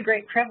I have the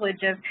great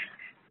privilege of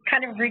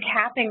kind of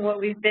recapping what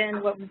we've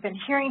been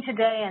hearing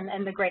today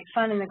and the great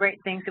fun and the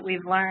great things that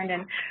we've learned.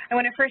 And I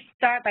want to first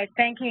start by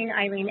thanking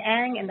Eileen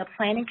Eng and the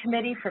planning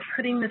committee for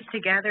putting this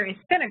together. It's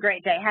been a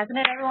great day, hasn't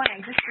it, everyone? I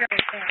just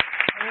really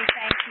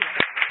thank you.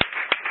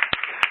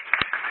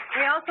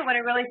 We also want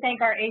to really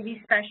thank our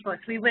AV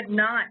specialists. We would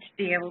not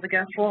be able to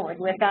go forward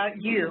without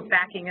you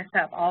backing us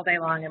up all day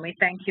long, and we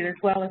thank you as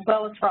well as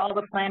for all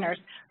the planners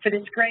for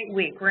this great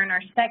week. We're in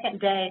our second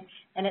day,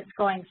 and it's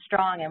going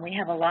strong, and we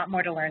have a lot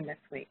more to learn this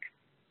week.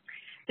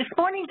 This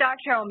morning,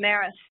 Dr.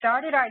 O'Mara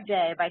started our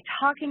day by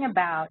talking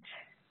about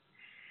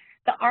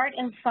the art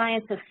and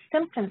science of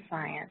symptom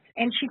science,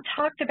 and she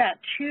talked about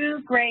two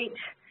great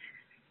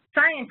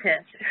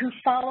scientists who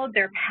followed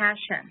their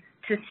passion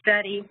to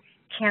study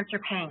cancer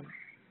pain.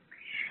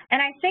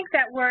 And I think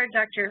that word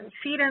Dr.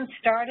 Feedham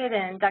started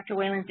in Dr.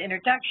 Whelan's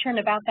introduction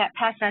about that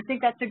passion, I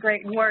think that's a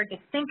great word to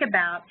think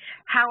about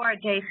how our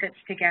day fits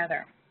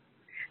together.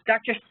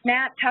 Dr.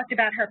 Snap talked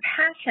about her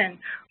passion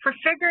for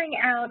figuring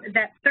out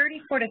that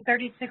 34 to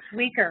 36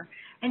 weeker.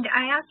 And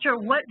I asked her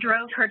what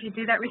drove her to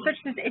do that research.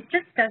 It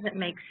just doesn't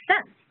make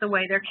sense the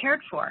way they're cared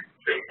for,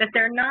 that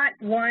they're not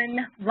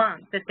one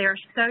lump, that they're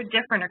so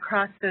different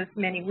across those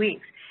many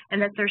weeks,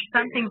 and that there's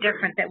something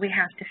different that we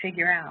have to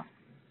figure out.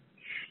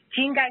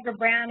 Jean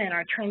Geiger-Brown and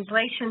our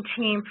translation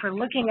team for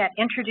looking at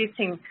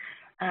introducing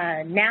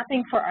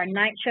napping for our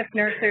night shift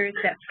nurses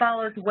that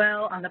follows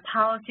well on the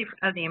policy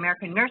of the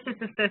American Nurses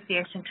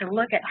Association to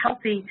look at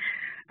healthy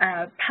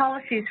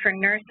policies for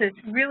nurses.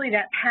 Really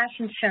that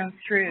passion shown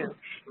through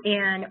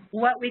in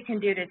what we can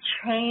do to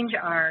change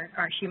our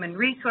human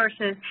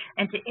resources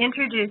and to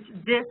introduce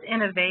this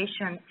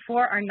innovation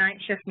for our night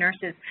shift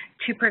nurses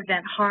to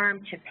prevent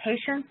harm to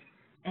patients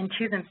and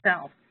to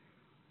themselves.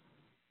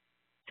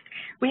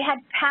 We had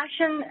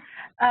passion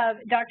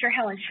of Dr.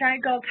 Helen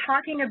Scheigold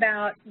talking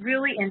about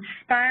really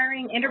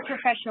inspiring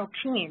interprofessional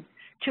teams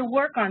to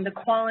work on the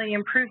quality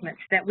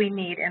improvements that we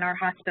need in our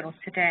hospitals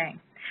today.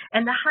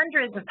 And the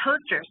hundreds of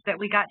posters that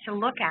we got to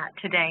look at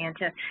today and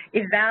to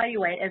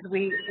evaluate as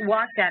we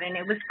walked out, and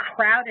it was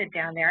crowded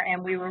down there,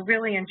 and we were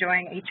really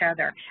enjoying each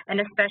other, and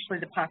especially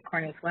the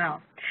popcorn as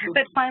well.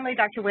 But finally,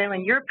 Dr.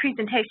 Whelan, your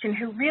presentation,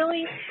 who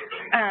really,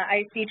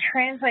 I see,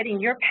 translating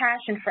your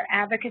passion for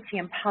advocacy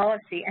and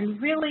policy and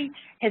really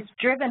has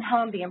driven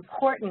home the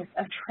importance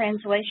of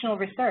translational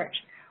research.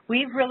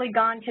 We've really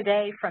gone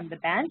today from the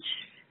bench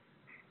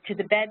to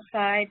the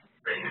bedside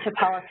to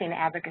policy and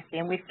advocacy,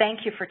 and we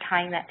thank you for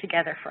tying that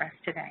together for us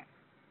today.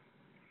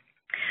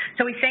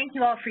 So we thank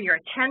you all for your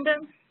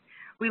attendance.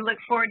 We look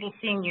forward to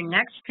seeing you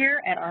next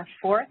year at our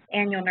 4th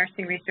Annual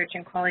Nursing Research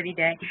and Quality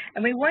Day,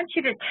 and we want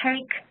you to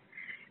take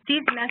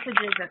these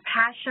messages of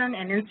passion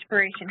and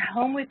inspiration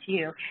home with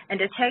you and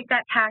to take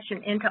that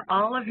passion into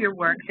all of your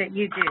work that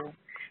you do.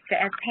 So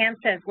as Pam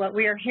says, what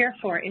we are here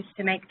for is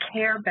to make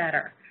care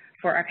better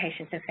for our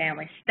patients and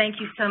families. Thank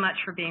you so much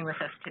for being with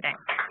us today.